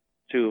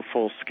to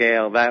full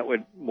scale, that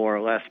would more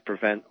or less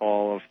prevent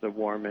all of the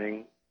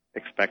warming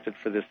expected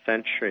for this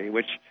century,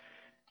 which,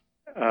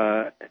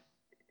 and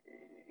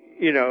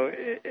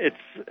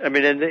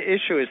the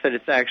issue is that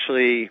it's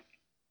actually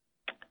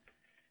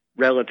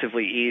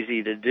relatively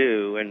easy to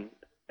do,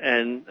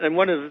 and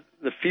one of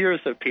the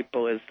fears of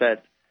people is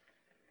that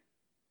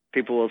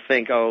people will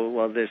think, oh,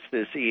 well, there's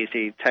this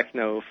easy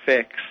techno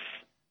fix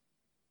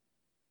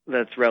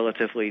that's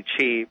relatively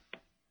cheap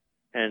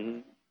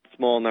and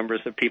small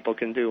numbers of people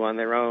can do on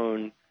their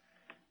own,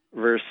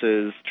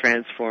 versus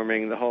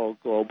transforming the whole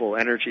global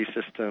energy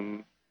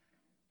system,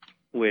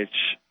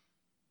 which,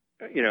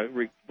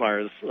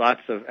 requires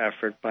lots of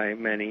effort by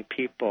many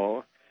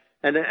people.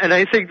 And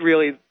I think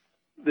really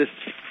this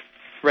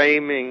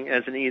framing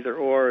as an either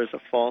or is a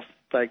false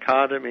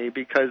dichotomy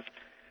because,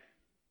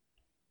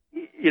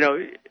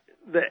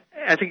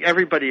 I think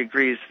everybody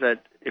agrees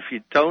that if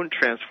you don't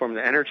transform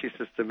the energy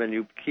system and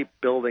you keep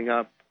building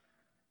up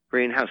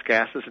greenhouse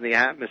gases in the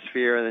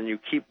atmosphere and then you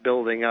keep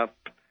building up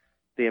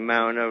the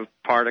amount of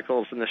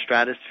particles in the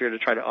stratosphere to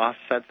try to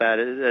offset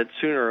that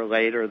sooner or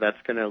later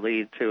that's going to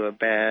lead to a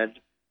bad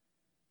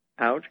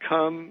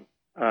outcome.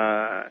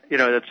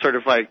 That's sort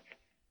of like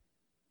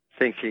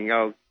thinking,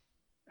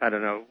 I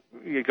don't know,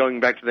 you're going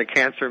back to the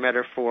cancer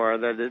metaphor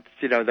that it's,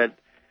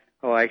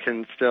 I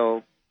can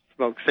still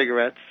smoke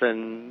cigarettes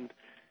and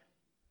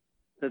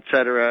et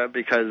cetera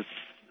because,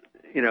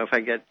 if I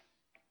get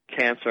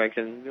cancer, I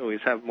can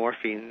always have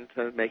morphine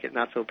to make it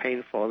not so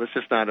painful. That's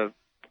just not a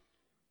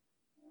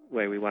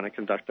way we want to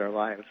conduct our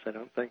lives, I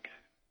don't think.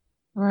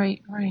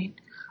 Right.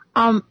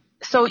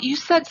 So you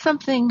said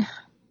something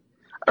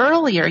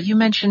earlier. You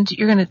mentioned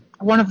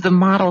one of the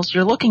models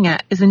you're looking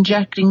at is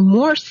injecting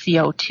more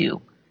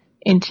CO2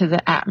 into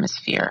the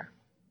atmosphere.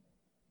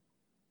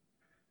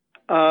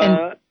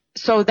 And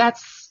so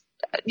that's,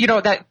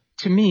 that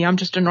to me, I'm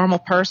just a normal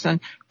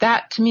person.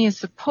 That to me is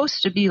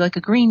supposed to be like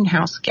a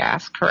greenhouse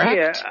gas,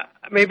 correct? Yeah,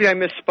 maybe I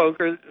misspoke,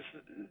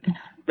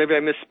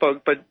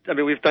 but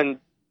we've done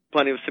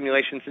plenty of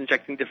simulations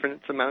injecting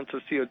different amounts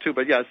of CO2,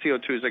 but yeah,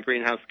 CO2 is a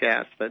greenhouse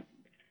gas that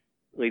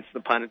leads the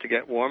planet to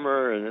get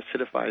warmer and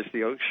acidifies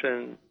the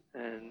ocean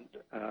and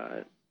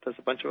does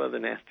a bunch of other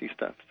nasty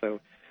stuff. So,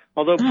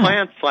 although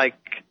plants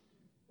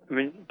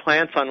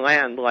on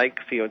land like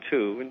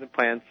CO2, and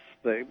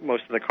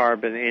most of the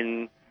carbon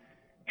in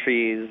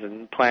trees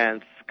and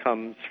plants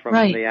comes from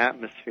the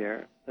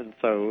atmosphere, and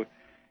so,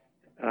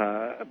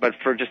 but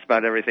for just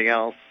about everything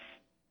else,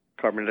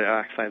 carbon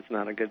dioxide is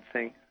not a good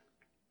thing.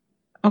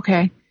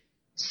 Okay.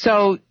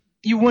 So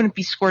you wouldn't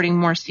be squirting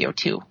more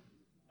CO2?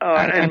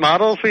 In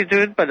models we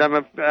do it, but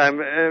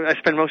I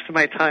spend most of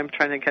my time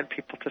trying to get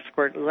people to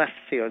squirt less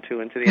CO2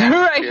 into the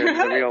atmosphere in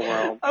the real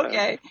world. So.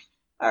 Okay.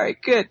 All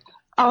right, good.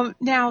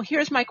 Now,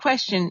 here's my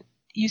question.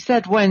 You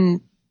said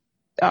when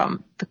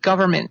the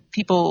government,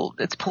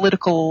 it's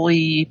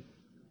politically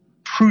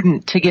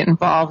prudent to get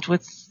involved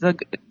with the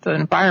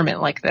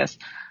environment like this.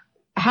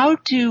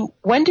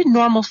 When do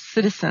normal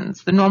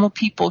citizens, the normal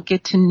people,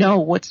 get to know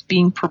what's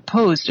being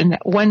proposed, and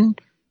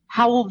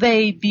how will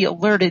they be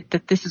alerted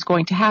that this is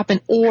going to happen,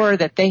 or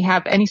that they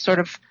have any sort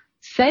of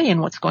say in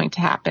what's going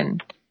to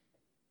happen?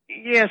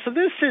 Yeah, so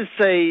this is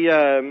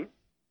a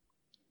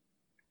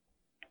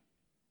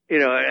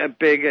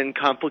big and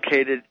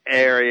complicated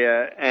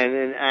area, and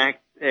an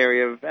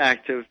area of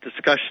active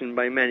discussion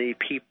by many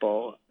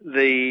people.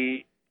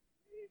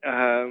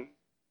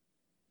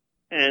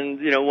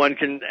 One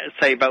can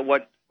say about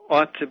what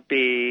ought to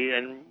be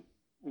and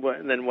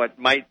then what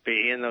might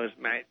be, and those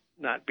might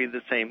not be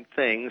the same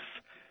things.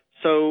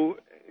 So,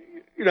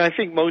 I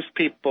think most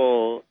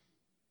people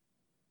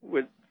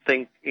would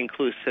think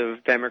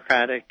inclusive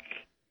democratic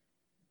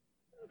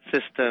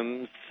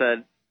systems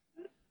that,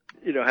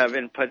 have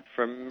input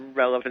from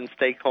relevant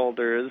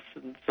stakeholders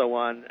and so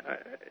on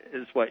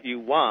is what you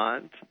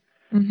want.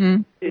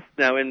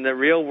 Now, in the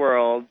real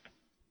world,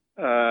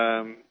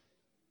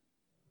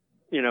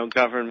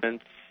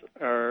 governments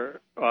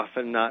are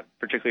often not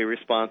particularly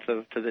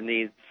responsive to the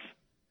needs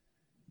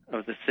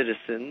of the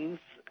citizens,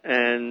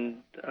 and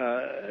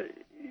how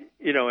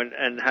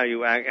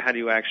do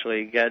you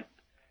actually get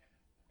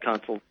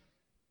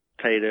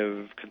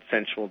consultative,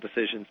 consensual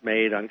decisions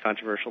made on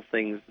controversial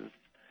things is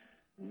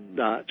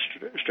not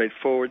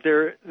straightforward.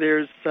 There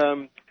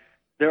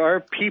are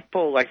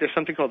people, like there's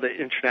something called the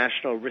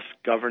International Risk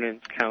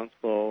Governance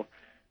Council,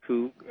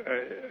 who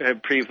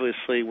have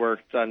previously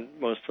worked on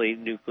mostly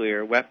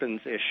nuclear weapons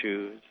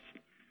issues,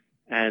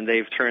 and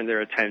they've turned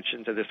their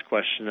attention to this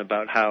question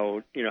about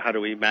how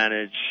do we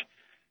manage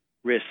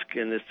risk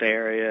in this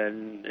area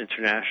and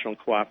international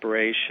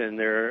cooperation.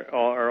 There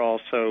are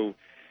also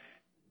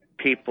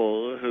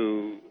people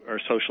who are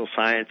social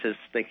scientists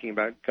thinking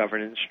about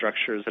governance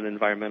structures and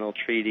environmental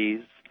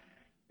treaties,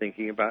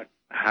 thinking about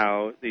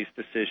how these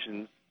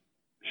decisions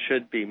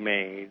should be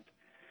made.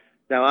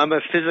 Now, I'm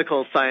a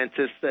physical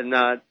scientist and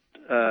not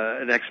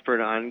an expert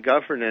on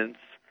governance,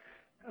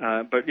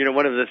 but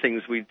one of the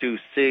things we do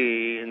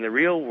see in the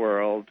real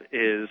world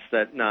is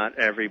that not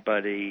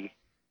everybody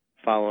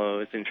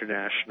follows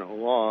international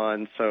law,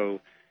 and so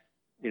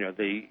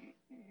the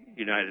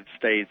United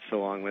States,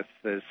 along with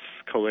this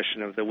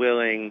coalition of the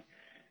willing,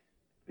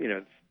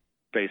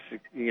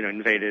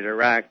 invaded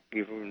Iraq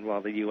even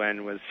while the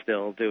UN was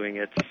still doing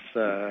its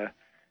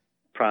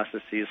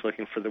processes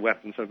looking for the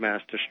weapons of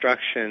mass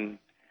destruction,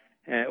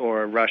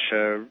 or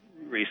Russia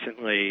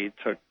recently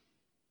took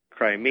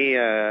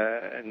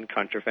Crimea in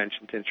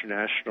contravention to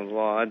international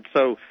law. And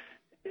so,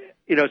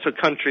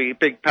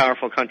 big,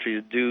 powerful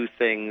countries do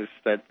things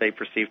that they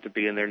perceive to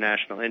be in their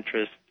national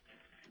interest,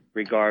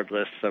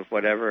 regardless of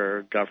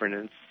whatever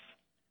governance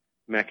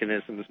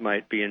mechanisms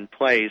might be in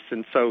place.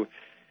 And so,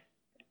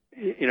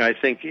 I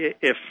think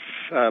if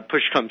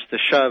push comes to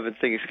shove and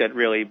things get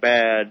really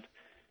bad,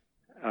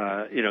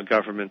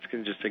 governments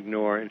can just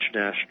ignore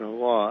international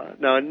law.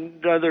 Now,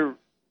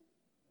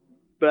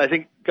 but I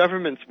think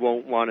governments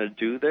won't want to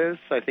do this.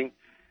 I think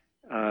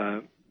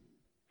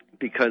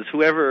because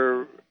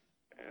whoever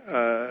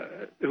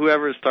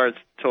starts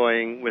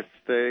toying with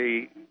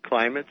the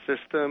climate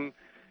system,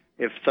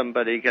 if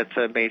somebody gets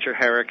a major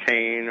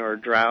hurricane or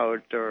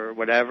drought or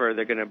whatever,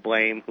 they're going to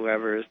blame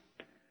whoever's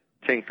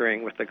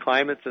tinkering with the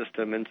climate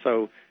system. And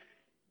so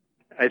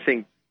I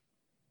think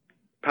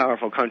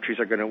powerful countries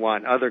are going to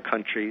want other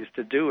countries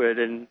to do it.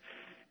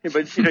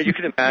 But you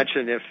can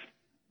imagine if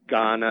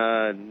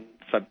Ghana and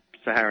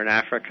Sub-Saharan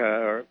Africa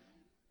or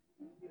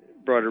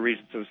broader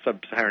regions of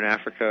Sub-Saharan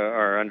Africa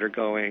are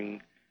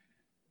undergoing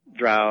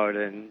drought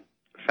and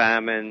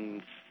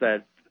famines,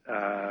 that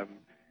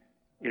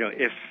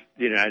if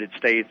the United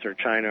States or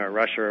China or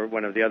Russia or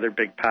one of the other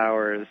big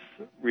powers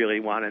really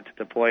wanted to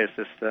deploy a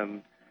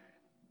system,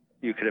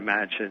 you could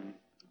imagine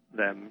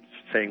them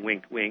saying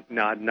wink, wink,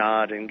 nod,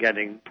 nod, and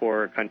getting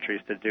poorer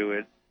countries to do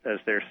it as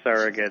their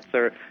surrogates.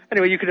 Or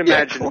anyway, you could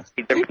imagine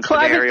different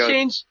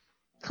scenarios.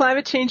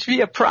 Climate change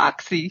via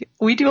proxy.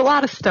 We do a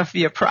lot of stuff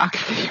via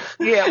proxy.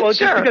 Yeah, well,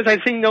 sure. Just because I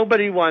think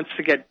nobody wants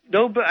to get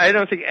I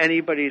don't think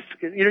anybody's.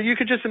 You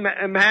could just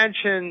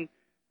imagine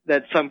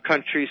that some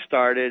countries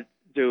started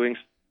doing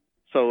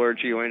solar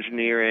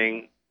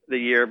geoengineering the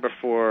year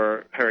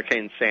before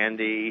Hurricane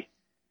Sandy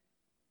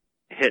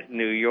hit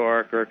New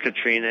York or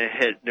Katrina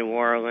hit New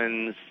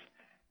Orleans.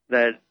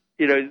 That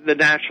the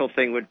natural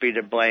thing would be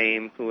to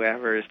blame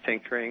whoever is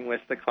tinkering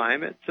with the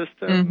climate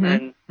system,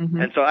 and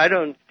so I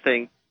don't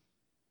think.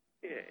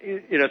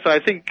 So I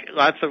think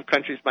lots of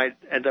countries might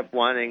end up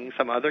wanting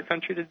some other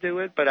country to do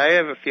it, but I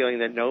have a feeling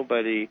that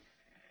nobody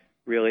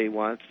really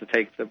wants to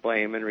take the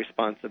blame and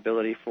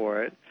responsibility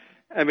for it.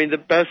 I mean, the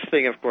best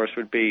thing, of course,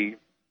 would be,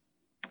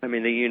 the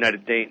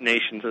United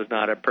Nations is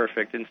not a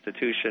perfect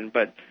institution,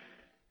 but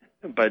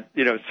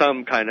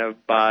some kind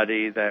of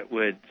body that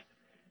would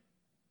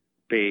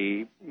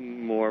be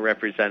more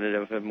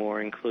representative and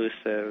more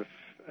inclusive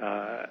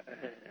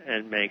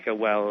and make a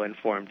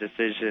well-informed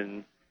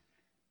decision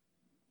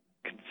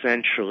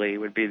consensually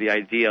would be the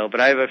ideal.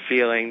 But I have a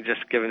feeling,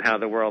 just given how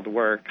the world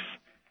works,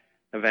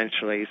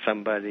 eventually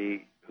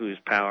somebody who's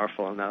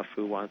powerful enough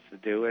who wants to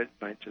do it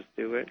might just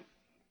do it.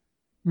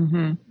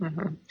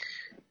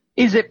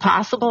 Is it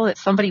possible that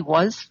somebody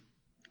was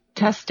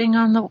testing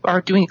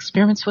or doing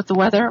experiments with the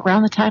weather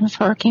around the time of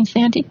Hurricane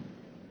Sandy?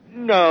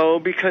 No,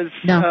 because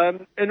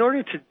in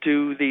order to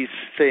do these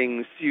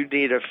things, you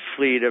need a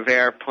fleet of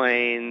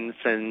airplanes,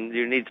 and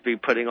you need to be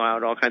putting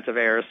out all kinds of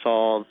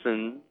aerosols,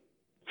 and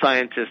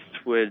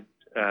scientists would,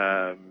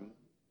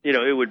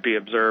 it would be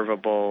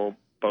observable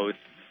both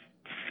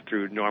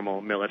through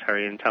normal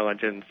military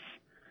intelligence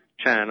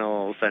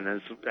channels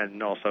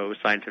and also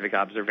scientific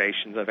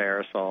observations of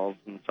aerosols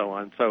and so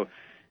on. So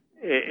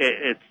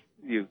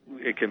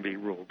it can be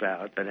ruled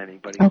out that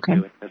anybody's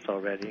doing this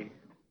already.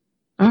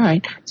 All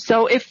right.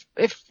 So if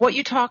what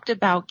you talked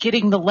about,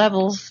 getting the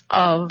levels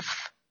of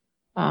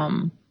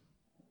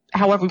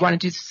however we want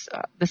to do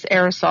this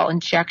aerosol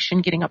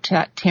injection, getting up to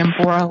that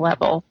Tambora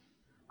level,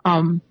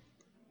 and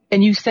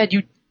you said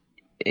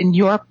in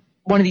your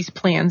one of these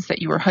plans that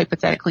you were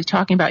hypothetically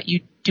talking about,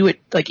 you do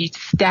it like you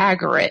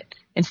stagger it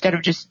instead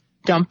of just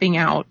dumping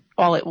out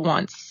all at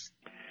once,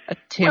 a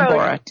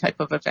Tambora type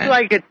of event. I'd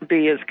like it to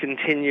be as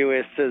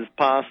continuous as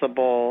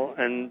possible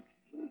and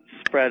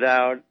spread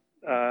out.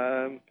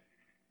 And,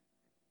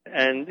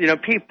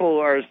 people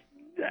are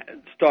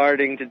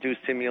starting to do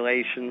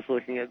simulations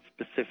looking at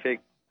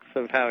specifics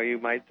of how you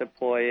might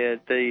deploy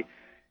it.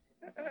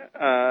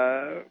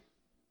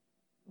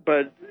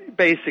 But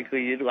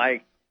basically you'd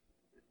like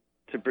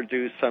to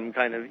produce some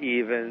kind of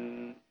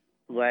even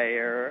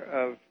layer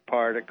of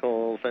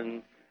particles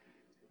and,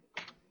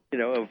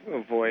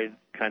 avoid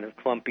kind of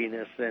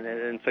clumpiness in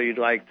it. And so you'd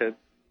like to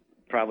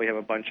probably have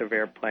a bunch of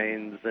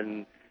airplanes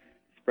and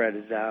spread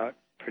it out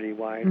pretty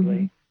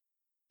widely.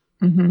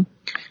 Mm-hmm.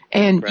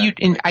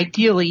 And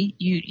ideally,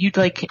 you'd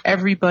like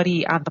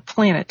everybody on the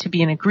planet to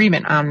be in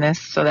agreement on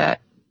this so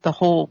that the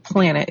whole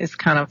planet is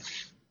kind of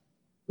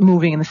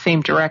moving in the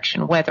same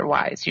direction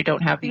weather-wise. You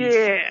don't have these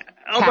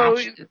although,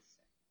 patches.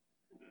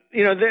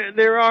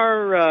 there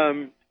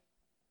are,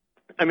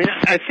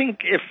 I think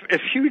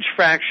if huge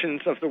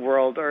fractions of the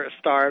world are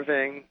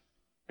starving,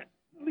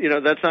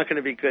 that's not going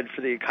to be good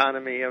for the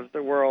economy of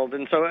the world.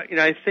 And so,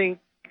 I think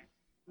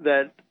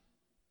that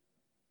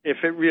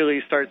if it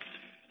really starts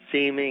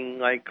seeming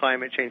like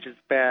climate change is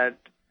bad,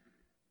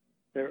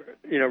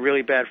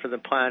 really bad for the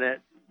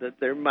planet, that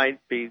there might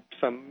be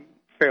some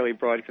fairly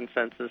broad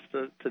consensus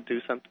to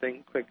do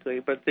something quickly.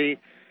 But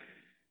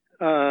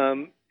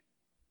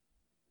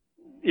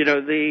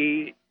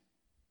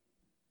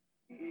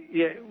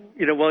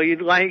while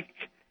you'd like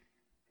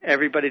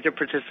everybody to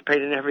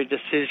participate in every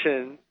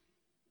decision,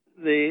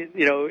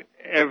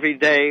 every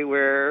day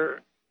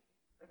we're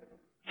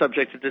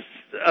subject to this,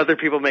 other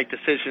people make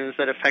decisions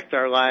that affect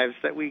our lives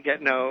that we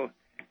get no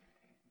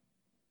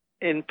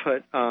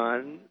input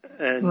on,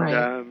 and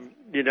right.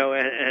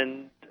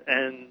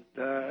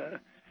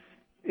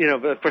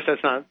 But of course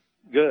that's not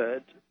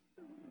good.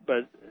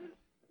 But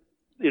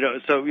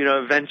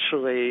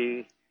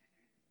eventually,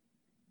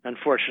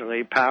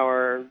 unfortunately,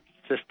 power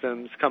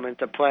systems come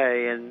into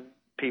play, and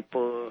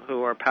people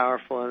who are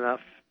powerful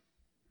enough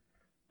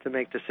to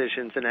make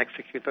decisions and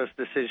execute those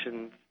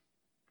decisions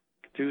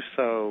do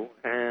so.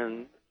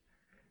 And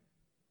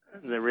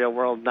in the real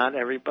world, not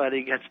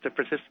everybody gets to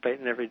participate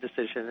in every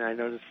decision. I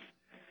notice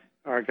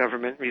our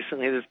government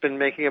recently has been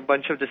making a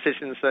bunch of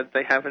decisions that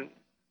they haven't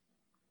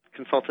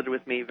consulted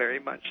with me very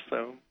much.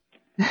 So.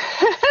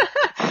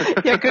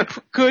 Yeah,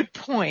 good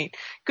point.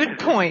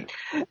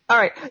 All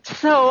right.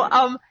 So,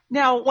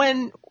 now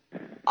when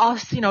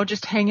us,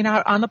 just hanging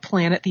out on the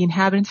planet, the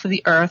inhabitants of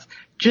the Earth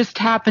just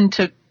happen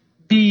to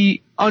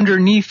be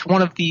underneath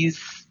one of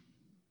these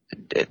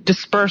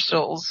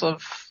dispersals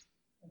of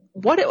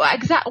what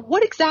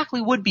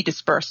exactly would be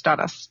dispersed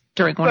on us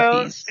during one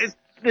of these?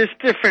 There's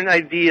different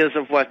ideas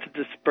of what to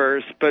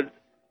disperse, but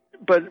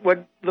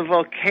what the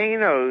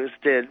volcanoes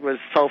did was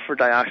sulfur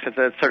dioxide,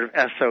 that's sort of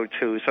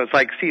SO2. So it's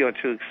like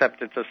CO2,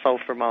 except it's a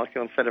sulfur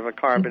molecule instead of a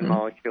carbon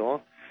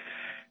molecule.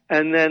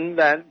 And then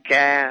that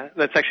gas,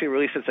 that's actually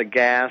released as a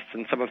gas,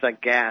 and some of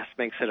that gas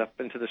makes it up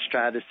into the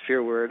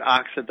stratosphere where it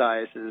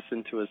oxidizes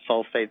into a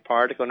sulfate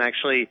particle. And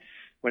actually,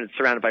 when it's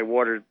surrounded by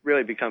water, it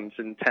really becomes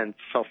intense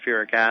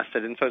sulfuric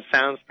acid. And so it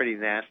sounds pretty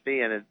nasty,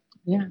 and it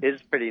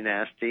is pretty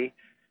nasty.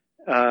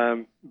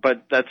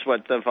 But that's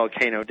what the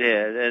volcano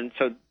did. And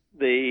so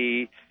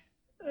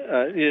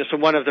so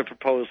one of the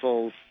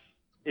proposals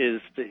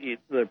is to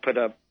put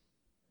up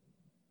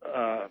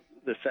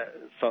this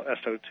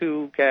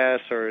SO2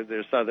 gas, or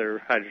there's other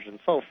hydrogen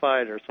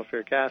sulfide or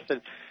sulfuric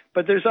acid.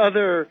 But there's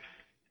other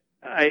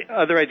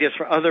ideas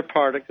for other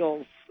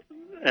particles,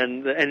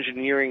 and the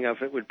engineering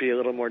of it would be a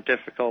little more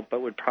difficult,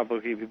 but would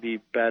probably be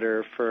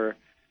better for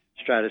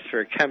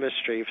stratospheric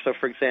chemistry. So,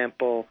 for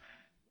example,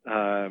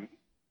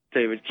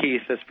 David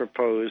Keith has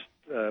proposed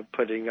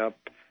putting up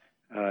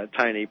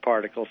tiny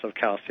particles of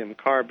calcium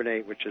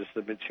carbonate, which is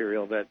the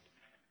material that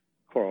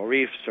coral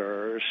reefs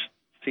or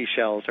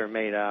seashells are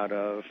made out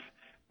of,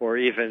 or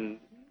even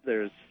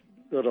there's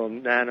little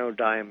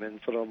nanodiamonds,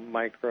 little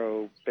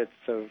micro bits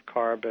of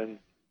carbon.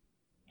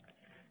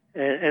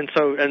 And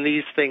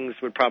these things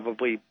would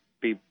probably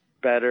be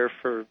better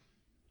for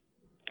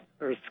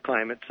Earth's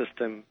climate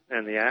system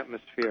and the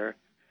atmosphere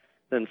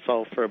than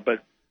sulfur.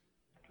 But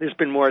there's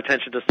been more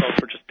attention to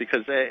sulfur just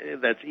because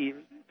that's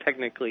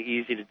technically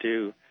easy to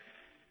do,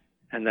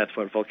 and that's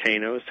what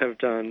volcanoes have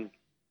done.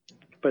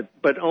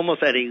 But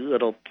almost any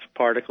little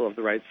particle of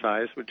the right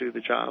size would do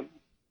the job.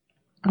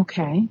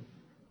 Okay.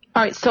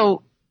 All right.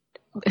 So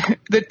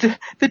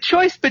the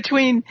choice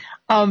between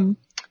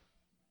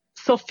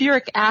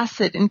sulfuric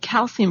acid and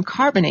calcium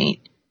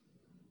carbonate,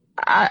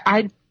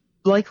 I'd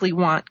likely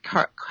want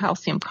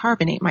calcium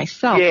carbonate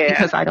myself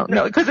because I don't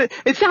know, because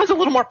it sounds a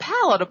little more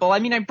palatable. I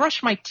mean, I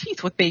brush my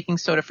teeth with baking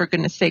soda, for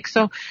goodness sake.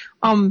 So,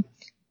 and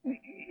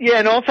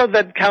also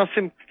that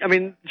calcium,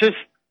 just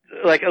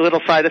like a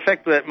little side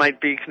effect that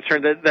might be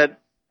concerned that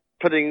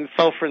putting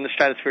sulfur in the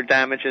stratosphere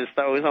damages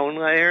the ozone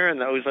layer, and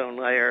the ozone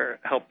layer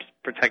helps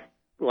protect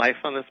life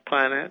on this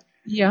planet.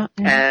 Yeah.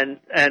 And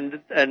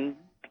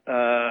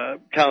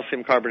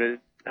calcium carbonate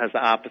has the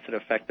opposite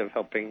effect of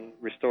helping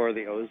restore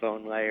the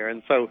ozone layer.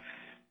 And so,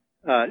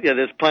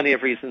 there's plenty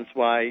of reasons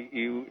why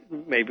you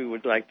maybe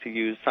would like to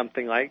use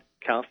something like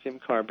calcium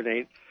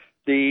carbonate.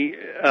 The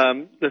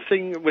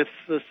thing with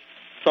the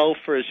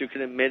sulfur is you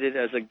can emit it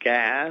as a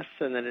gas,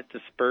 and then it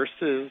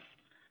disperses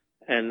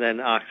and then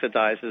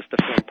oxidizes to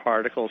form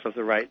particles of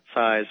the right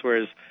size,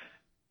 whereas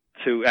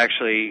to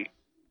actually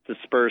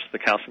disperse the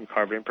calcium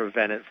carbonate and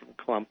prevent it from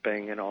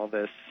clumping and all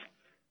this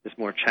is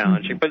more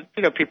challenging.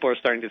 Mm-hmm. But, people are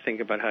starting to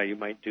think about how you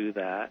might do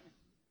that.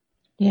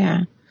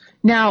 Yeah.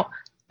 Now,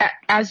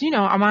 as you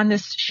know, I'm on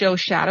this show,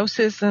 Shadow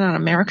Citizen, on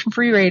American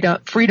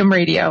Freedom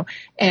Radio,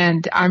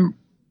 and I'm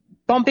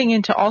bumping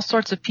into all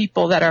sorts of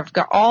people that have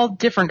got all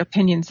different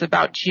opinions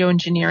about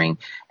geoengineering.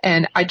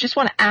 And I just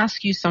want to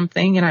ask you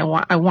something, and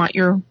I want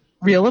your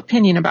real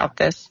opinion about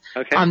this.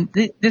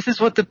 Okay. This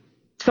is what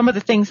some of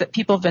the things that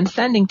people have been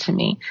sending to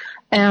me.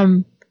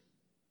 And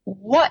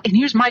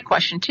here's my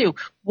question too.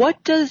 Why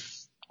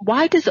does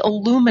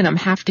aluminum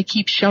have to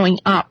keep showing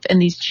up in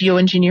these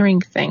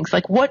geoengineering things?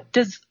 Like, what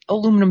does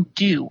aluminum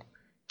do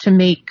to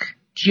make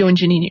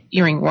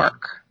geoengineering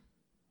work?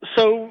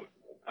 So,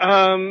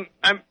 I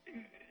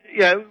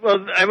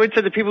would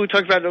say the people who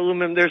talk about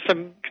aluminum, there's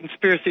some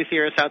conspiracy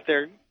theorists out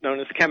there known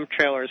as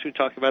chemtrailers who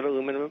talk about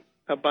aluminum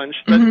a bunch.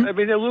 But,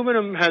 Mm-hmm.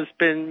 Aluminum has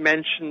been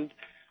mentioned.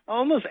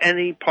 Almost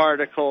any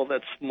particle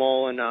that's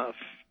small enough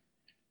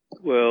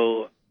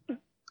will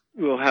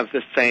have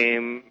a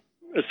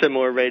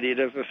similar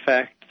radiative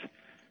effect,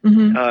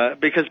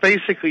 because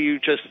basically you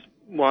just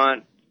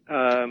want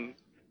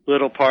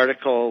little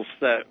particles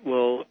that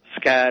will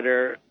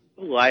scatter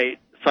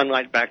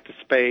sunlight back to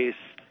space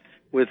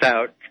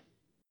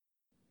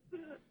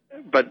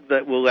but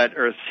that will let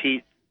Earth's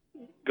heat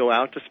go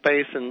out to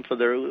space, and so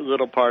their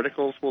little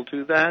particles will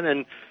do that.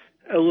 And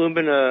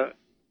alumina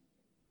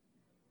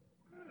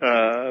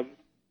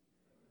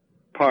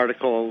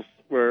particles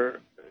were,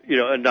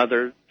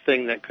 another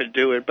thing that could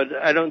do it, but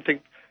I don't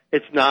think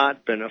it's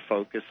not been a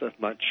focus of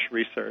much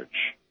research.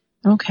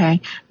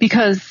 Okay.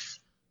 Because,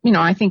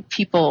 I think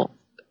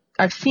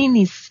I've seen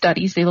these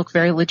studies, they look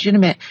very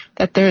legitimate,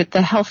 that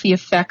the healthy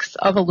effects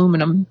of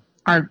aluminum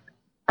are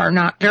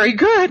not very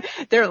good.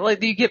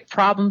 You get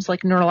problems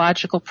like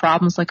neurological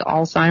problems like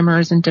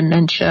Alzheimer's and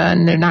dementia,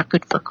 and they're not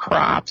good for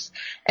crops.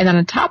 And then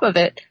on top of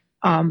it,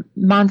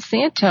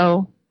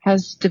 Monsanto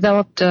has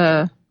developed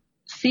a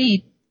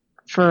seed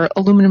for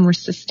aluminum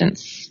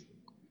resistance.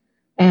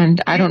 And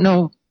I don't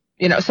know,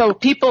 so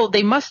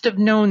they must have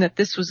known that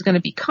this was going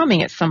to be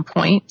coming at some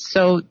point.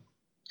 So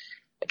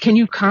can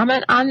you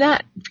comment on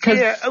that?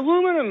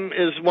 Aluminum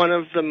is one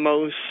of the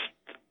most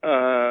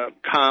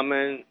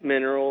common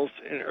minerals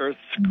in Earth's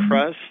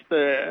crust.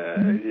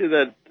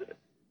 That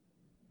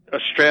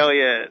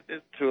Australia,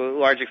 to a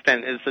large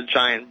extent, is a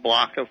giant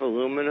block of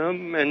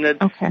aluminum, and that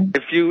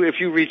if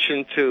you reach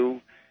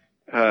into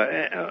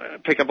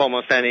pick up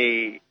almost not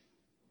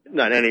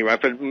any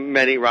rock, but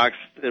many rocks,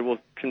 it will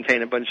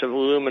contain a bunch of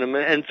aluminum,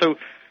 and so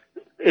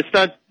it's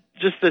not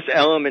just this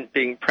element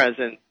being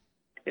present.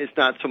 It's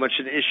not so much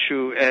an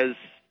issue as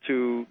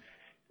to,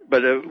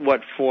 but what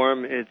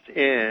form it's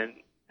in.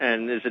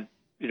 And is it,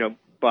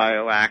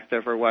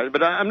 bioactive or what?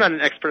 But I'm not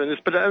an expert on this.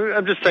 But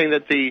I'm just saying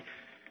that the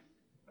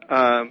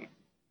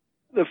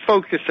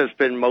focus has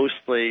been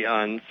mostly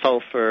on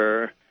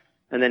sulfur,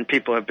 and then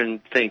people have been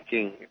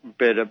thinking a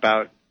bit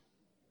about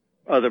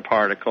other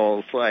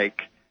particles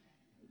like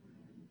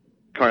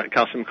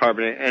calcium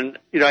carbonate. And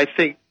I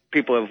think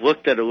people have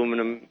looked at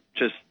aluminum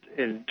just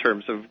in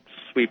terms of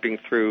sweeping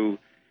through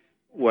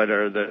what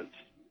are the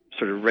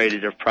sort of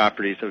radiative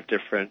properties of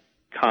different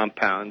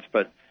compounds,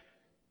 but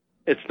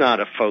it's not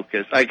a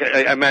focus.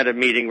 I'm at a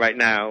meeting right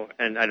now,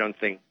 and I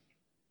think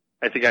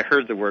I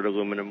heard the word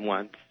aluminum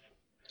once.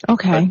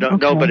 Okay.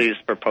 Nobody's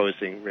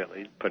proposing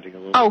really putting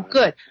aluminum. Oh,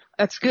 good.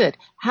 That's good.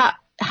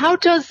 How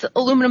does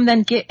aluminum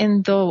then get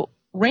in the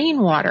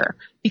rainwater?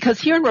 Because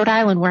here in Rhode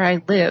Island, where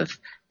I live,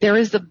 there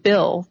is a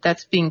bill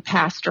that's being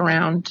passed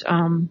around,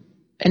 an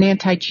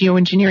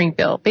anti-geoengineering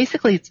bill.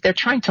 Basically, they're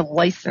trying to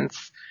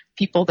license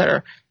people that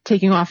are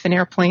taking off in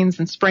airplanes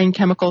and spraying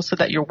chemicals so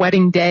that your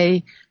wedding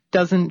day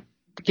doesn't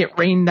get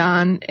rained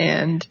on.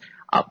 And,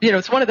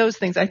 it's one of those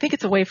things. I think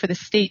it's a way for the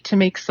state to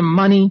make some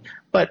money,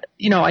 but,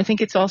 I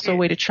think it's also a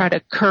way to try to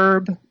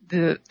curb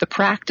the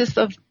practice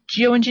of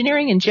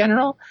geoengineering in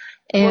general.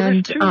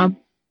 And,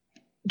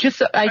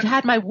 I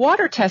had my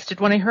water tested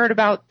when I heard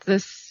about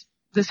this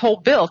whole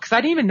bill, because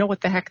I didn't even know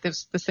what the heck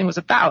this thing was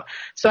about.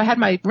 So I had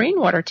my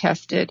rainwater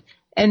tested,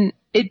 and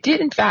it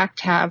did in fact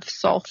have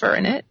sulfur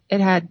in it.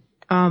 It had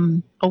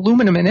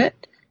aluminum in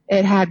it.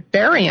 It had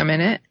barium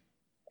in it.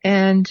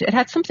 And it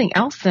had something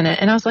else in it.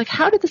 And I was like,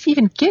 how did this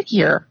even get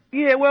here?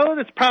 Yeah, well,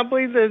 it's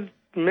probably the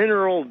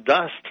mineral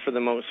dust for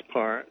the most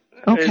part.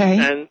 Okay.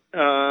 So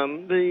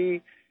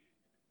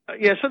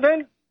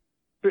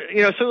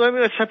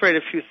let's separate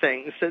a few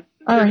things.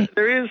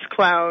 There is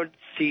cloud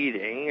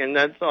seeding, and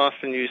that's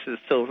often used as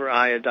silver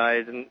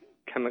iodide and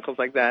chemicals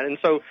like that. And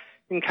so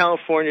in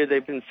California,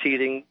 they've been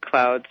seeding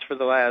clouds for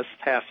the last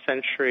half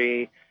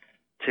century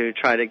to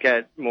try to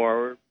get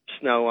more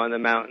snow on the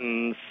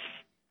mountains.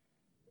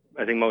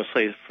 I think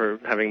mostly for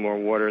having more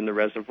water in the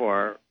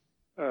reservoir.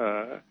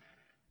 But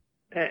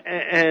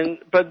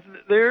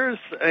there's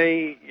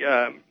a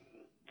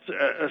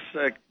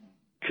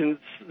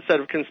set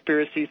of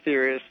conspiracy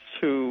theorists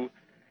who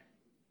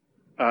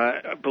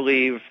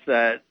believe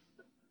that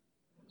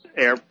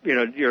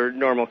your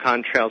normal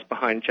contrails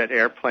behind jet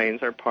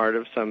airplanes are part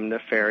of some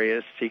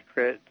nefarious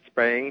secret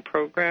spraying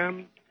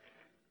program,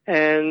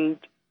 and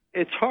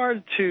it's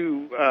hard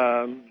to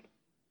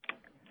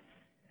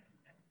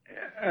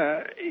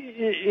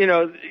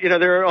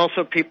there are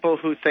also people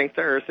who think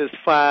the Earth is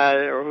flat,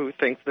 or who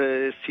think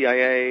the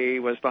CIA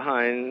was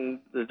behind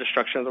the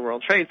destruction of the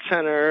World Trade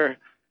Center,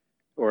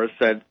 or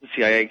said the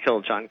CIA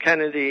killed John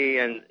Kennedy,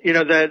 and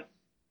that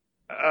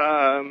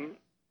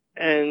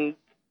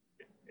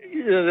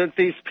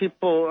these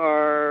people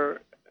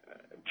are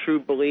true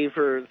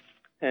believers,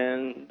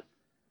 and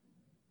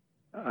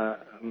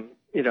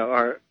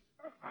are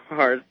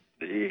hard.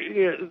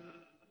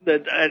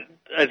 That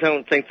I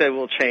don't think they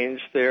will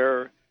change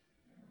their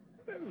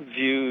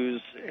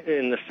views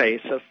in the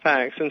face of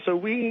facts. And so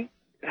we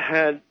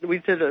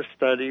did a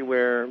study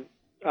where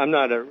I'm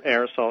not an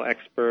aerosol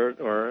expert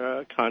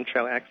or a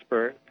contrail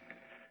expert,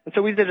 and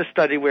so we did a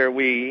study where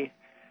we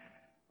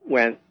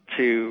went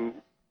to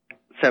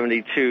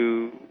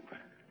 72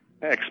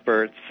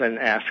 experts and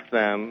asked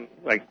them,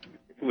 like,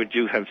 would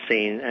you have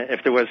seen,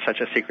 if there was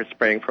such a secret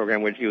spraying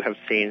program, would you have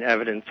seen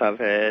evidence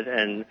of it?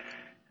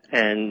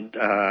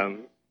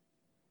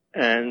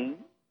 And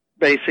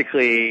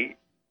basically,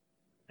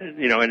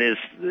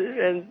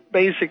 and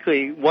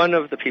basically one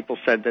of the people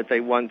said that they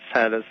once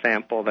had a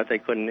sample that they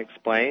couldn't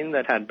explain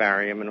that had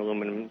barium and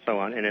aluminum and so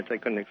on in it they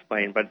couldn't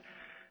explain, but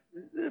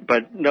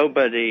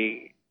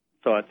nobody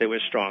thought there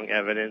was strong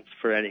evidence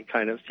for any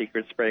kind of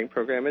secret spraying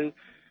program. And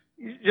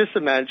just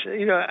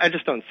imagine, I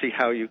just don't see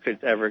how you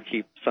could ever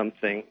keep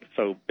something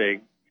so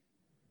big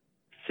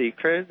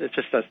secret. It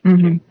just doesn't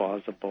seem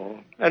plausible.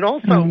 And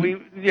also,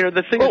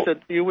 the things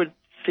that you would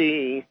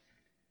see,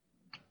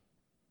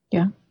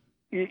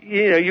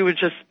 you would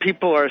just,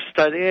 people are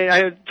studying.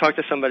 I talked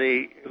to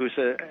somebody who's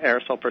an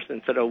aerosol person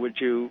and said, would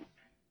you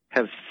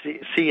have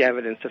see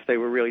evidence if they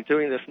were really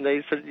doing this? And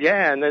they said,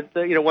 yeah. And that,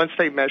 once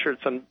they measured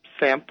some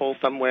sample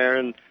somewhere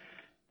and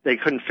they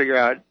couldn't figure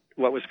out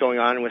what was going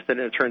on with it,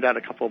 and it turned out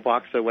a couple of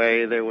blocks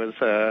away there was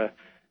a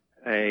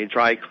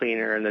dry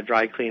cleaner, and the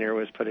dry cleaner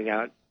was putting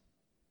out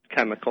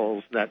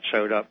chemicals that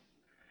showed up.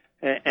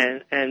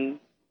 And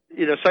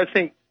so I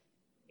think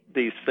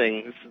these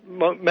things,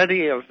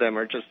 many of them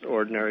are just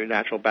ordinary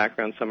natural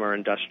background. Some are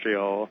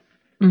industrial,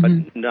 but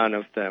none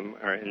of them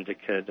are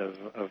indicative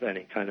of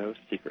any kind of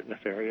secret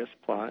nefarious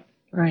plot.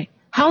 Right.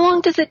 How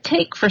long does it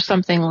take for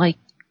something like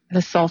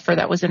the sulfur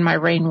that was in my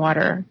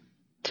rainwater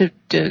to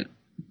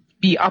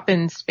be up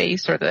in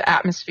space or the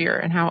atmosphere,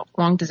 and how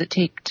long does it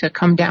take to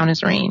come down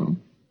as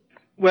rain?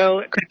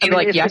 Well, could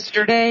it be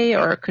yesterday,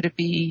 or could it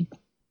be?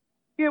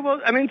 Yeah, well,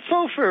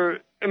 sulfur,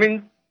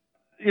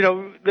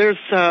 there's,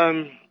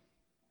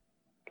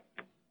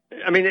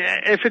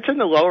 if it's in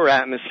the lower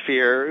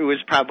atmosphere, it was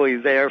probably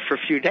there for a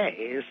few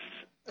days.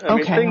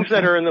 Things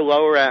that are in the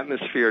lower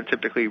atmosphere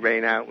typically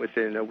rain out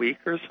within a week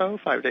or so,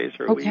 5 days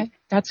or a week. Okay,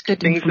 that's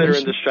good information. Things that are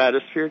in the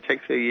stratosphere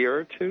takes a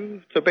year or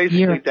two. So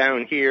basically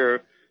down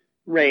here,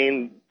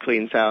 rain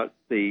cleans out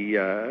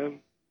the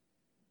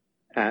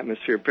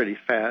atmosphere pretty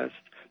fast.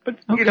 But,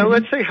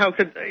 let's say how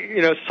could,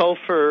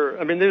 sulfur,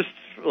 there's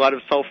a lot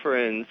of sulfur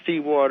in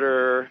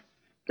seawater.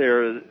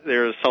 There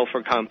are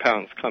sulfur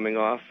compounds coming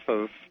off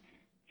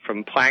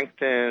from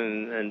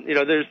plankton, and,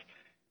 there's...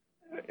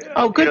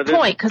 good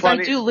point, because I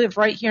do live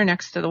right here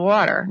next to the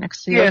water,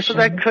 next to the ocean. So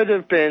that could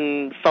have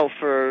been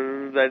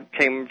sulfur that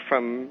came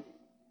from,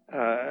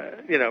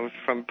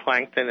 from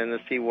plankton in the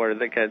seawater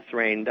that gets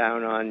rained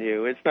down on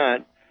you. It's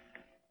not,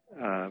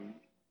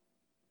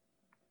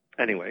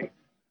 anyway.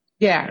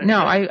 Yeah, no,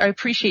 I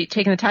appreciate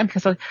taking the time,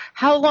 because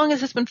how long has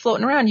this been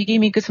floating around? You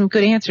gave me some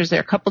good answers there.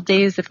 A couple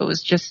days if it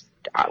was just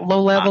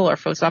low level, or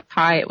if it was up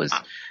high, it was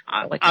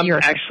like a year.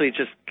 I'm actually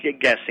just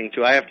guessing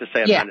too. I have to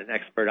say I'm not an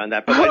expert on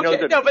that, but I know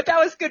that. No, but that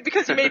was good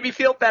because you made me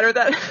feel better.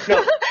 But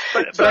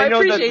so I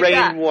know that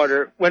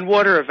rainwater, when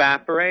water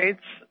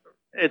evaporates,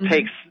 it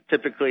takes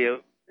typically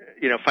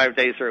 5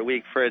 days or a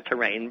week for it to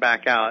rain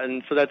back out,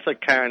 and so that's a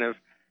kind of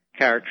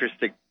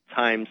characteristic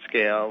time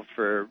scale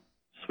for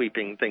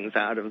sweeping things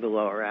out of the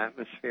lower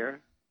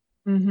atmosphere.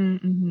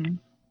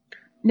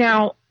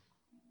 Now,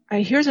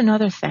 here's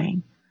another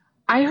thing.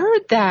 I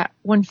heard that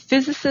when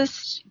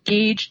physicists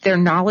gauged their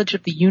knowledge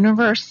of the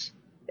universe,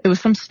 it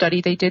was some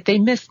study they did, they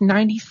missed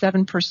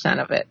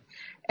 97% of it.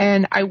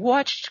 And I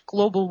watched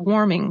global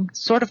warming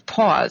sort of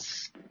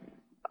pause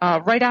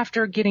right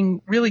after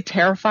getting really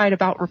terrified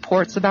about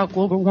reports about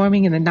global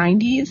warming in the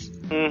 90s.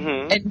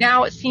 And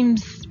now it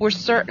seems we're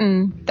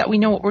certain that we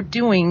know what we're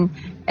doing,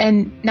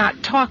 and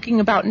not talking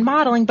about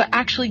modeling, but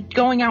actually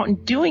going out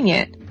and doing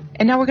it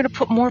and now we're going to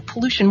put more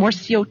pollution, more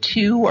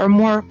CO2 or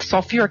more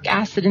sulfuric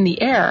acid in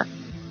the air.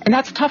 And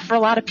that's tough for a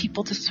lot of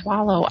people to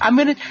swallow. I'm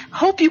going to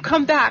hope you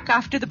come back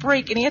after the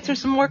break and answer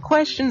some more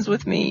questions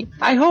with me.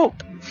 I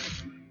hope.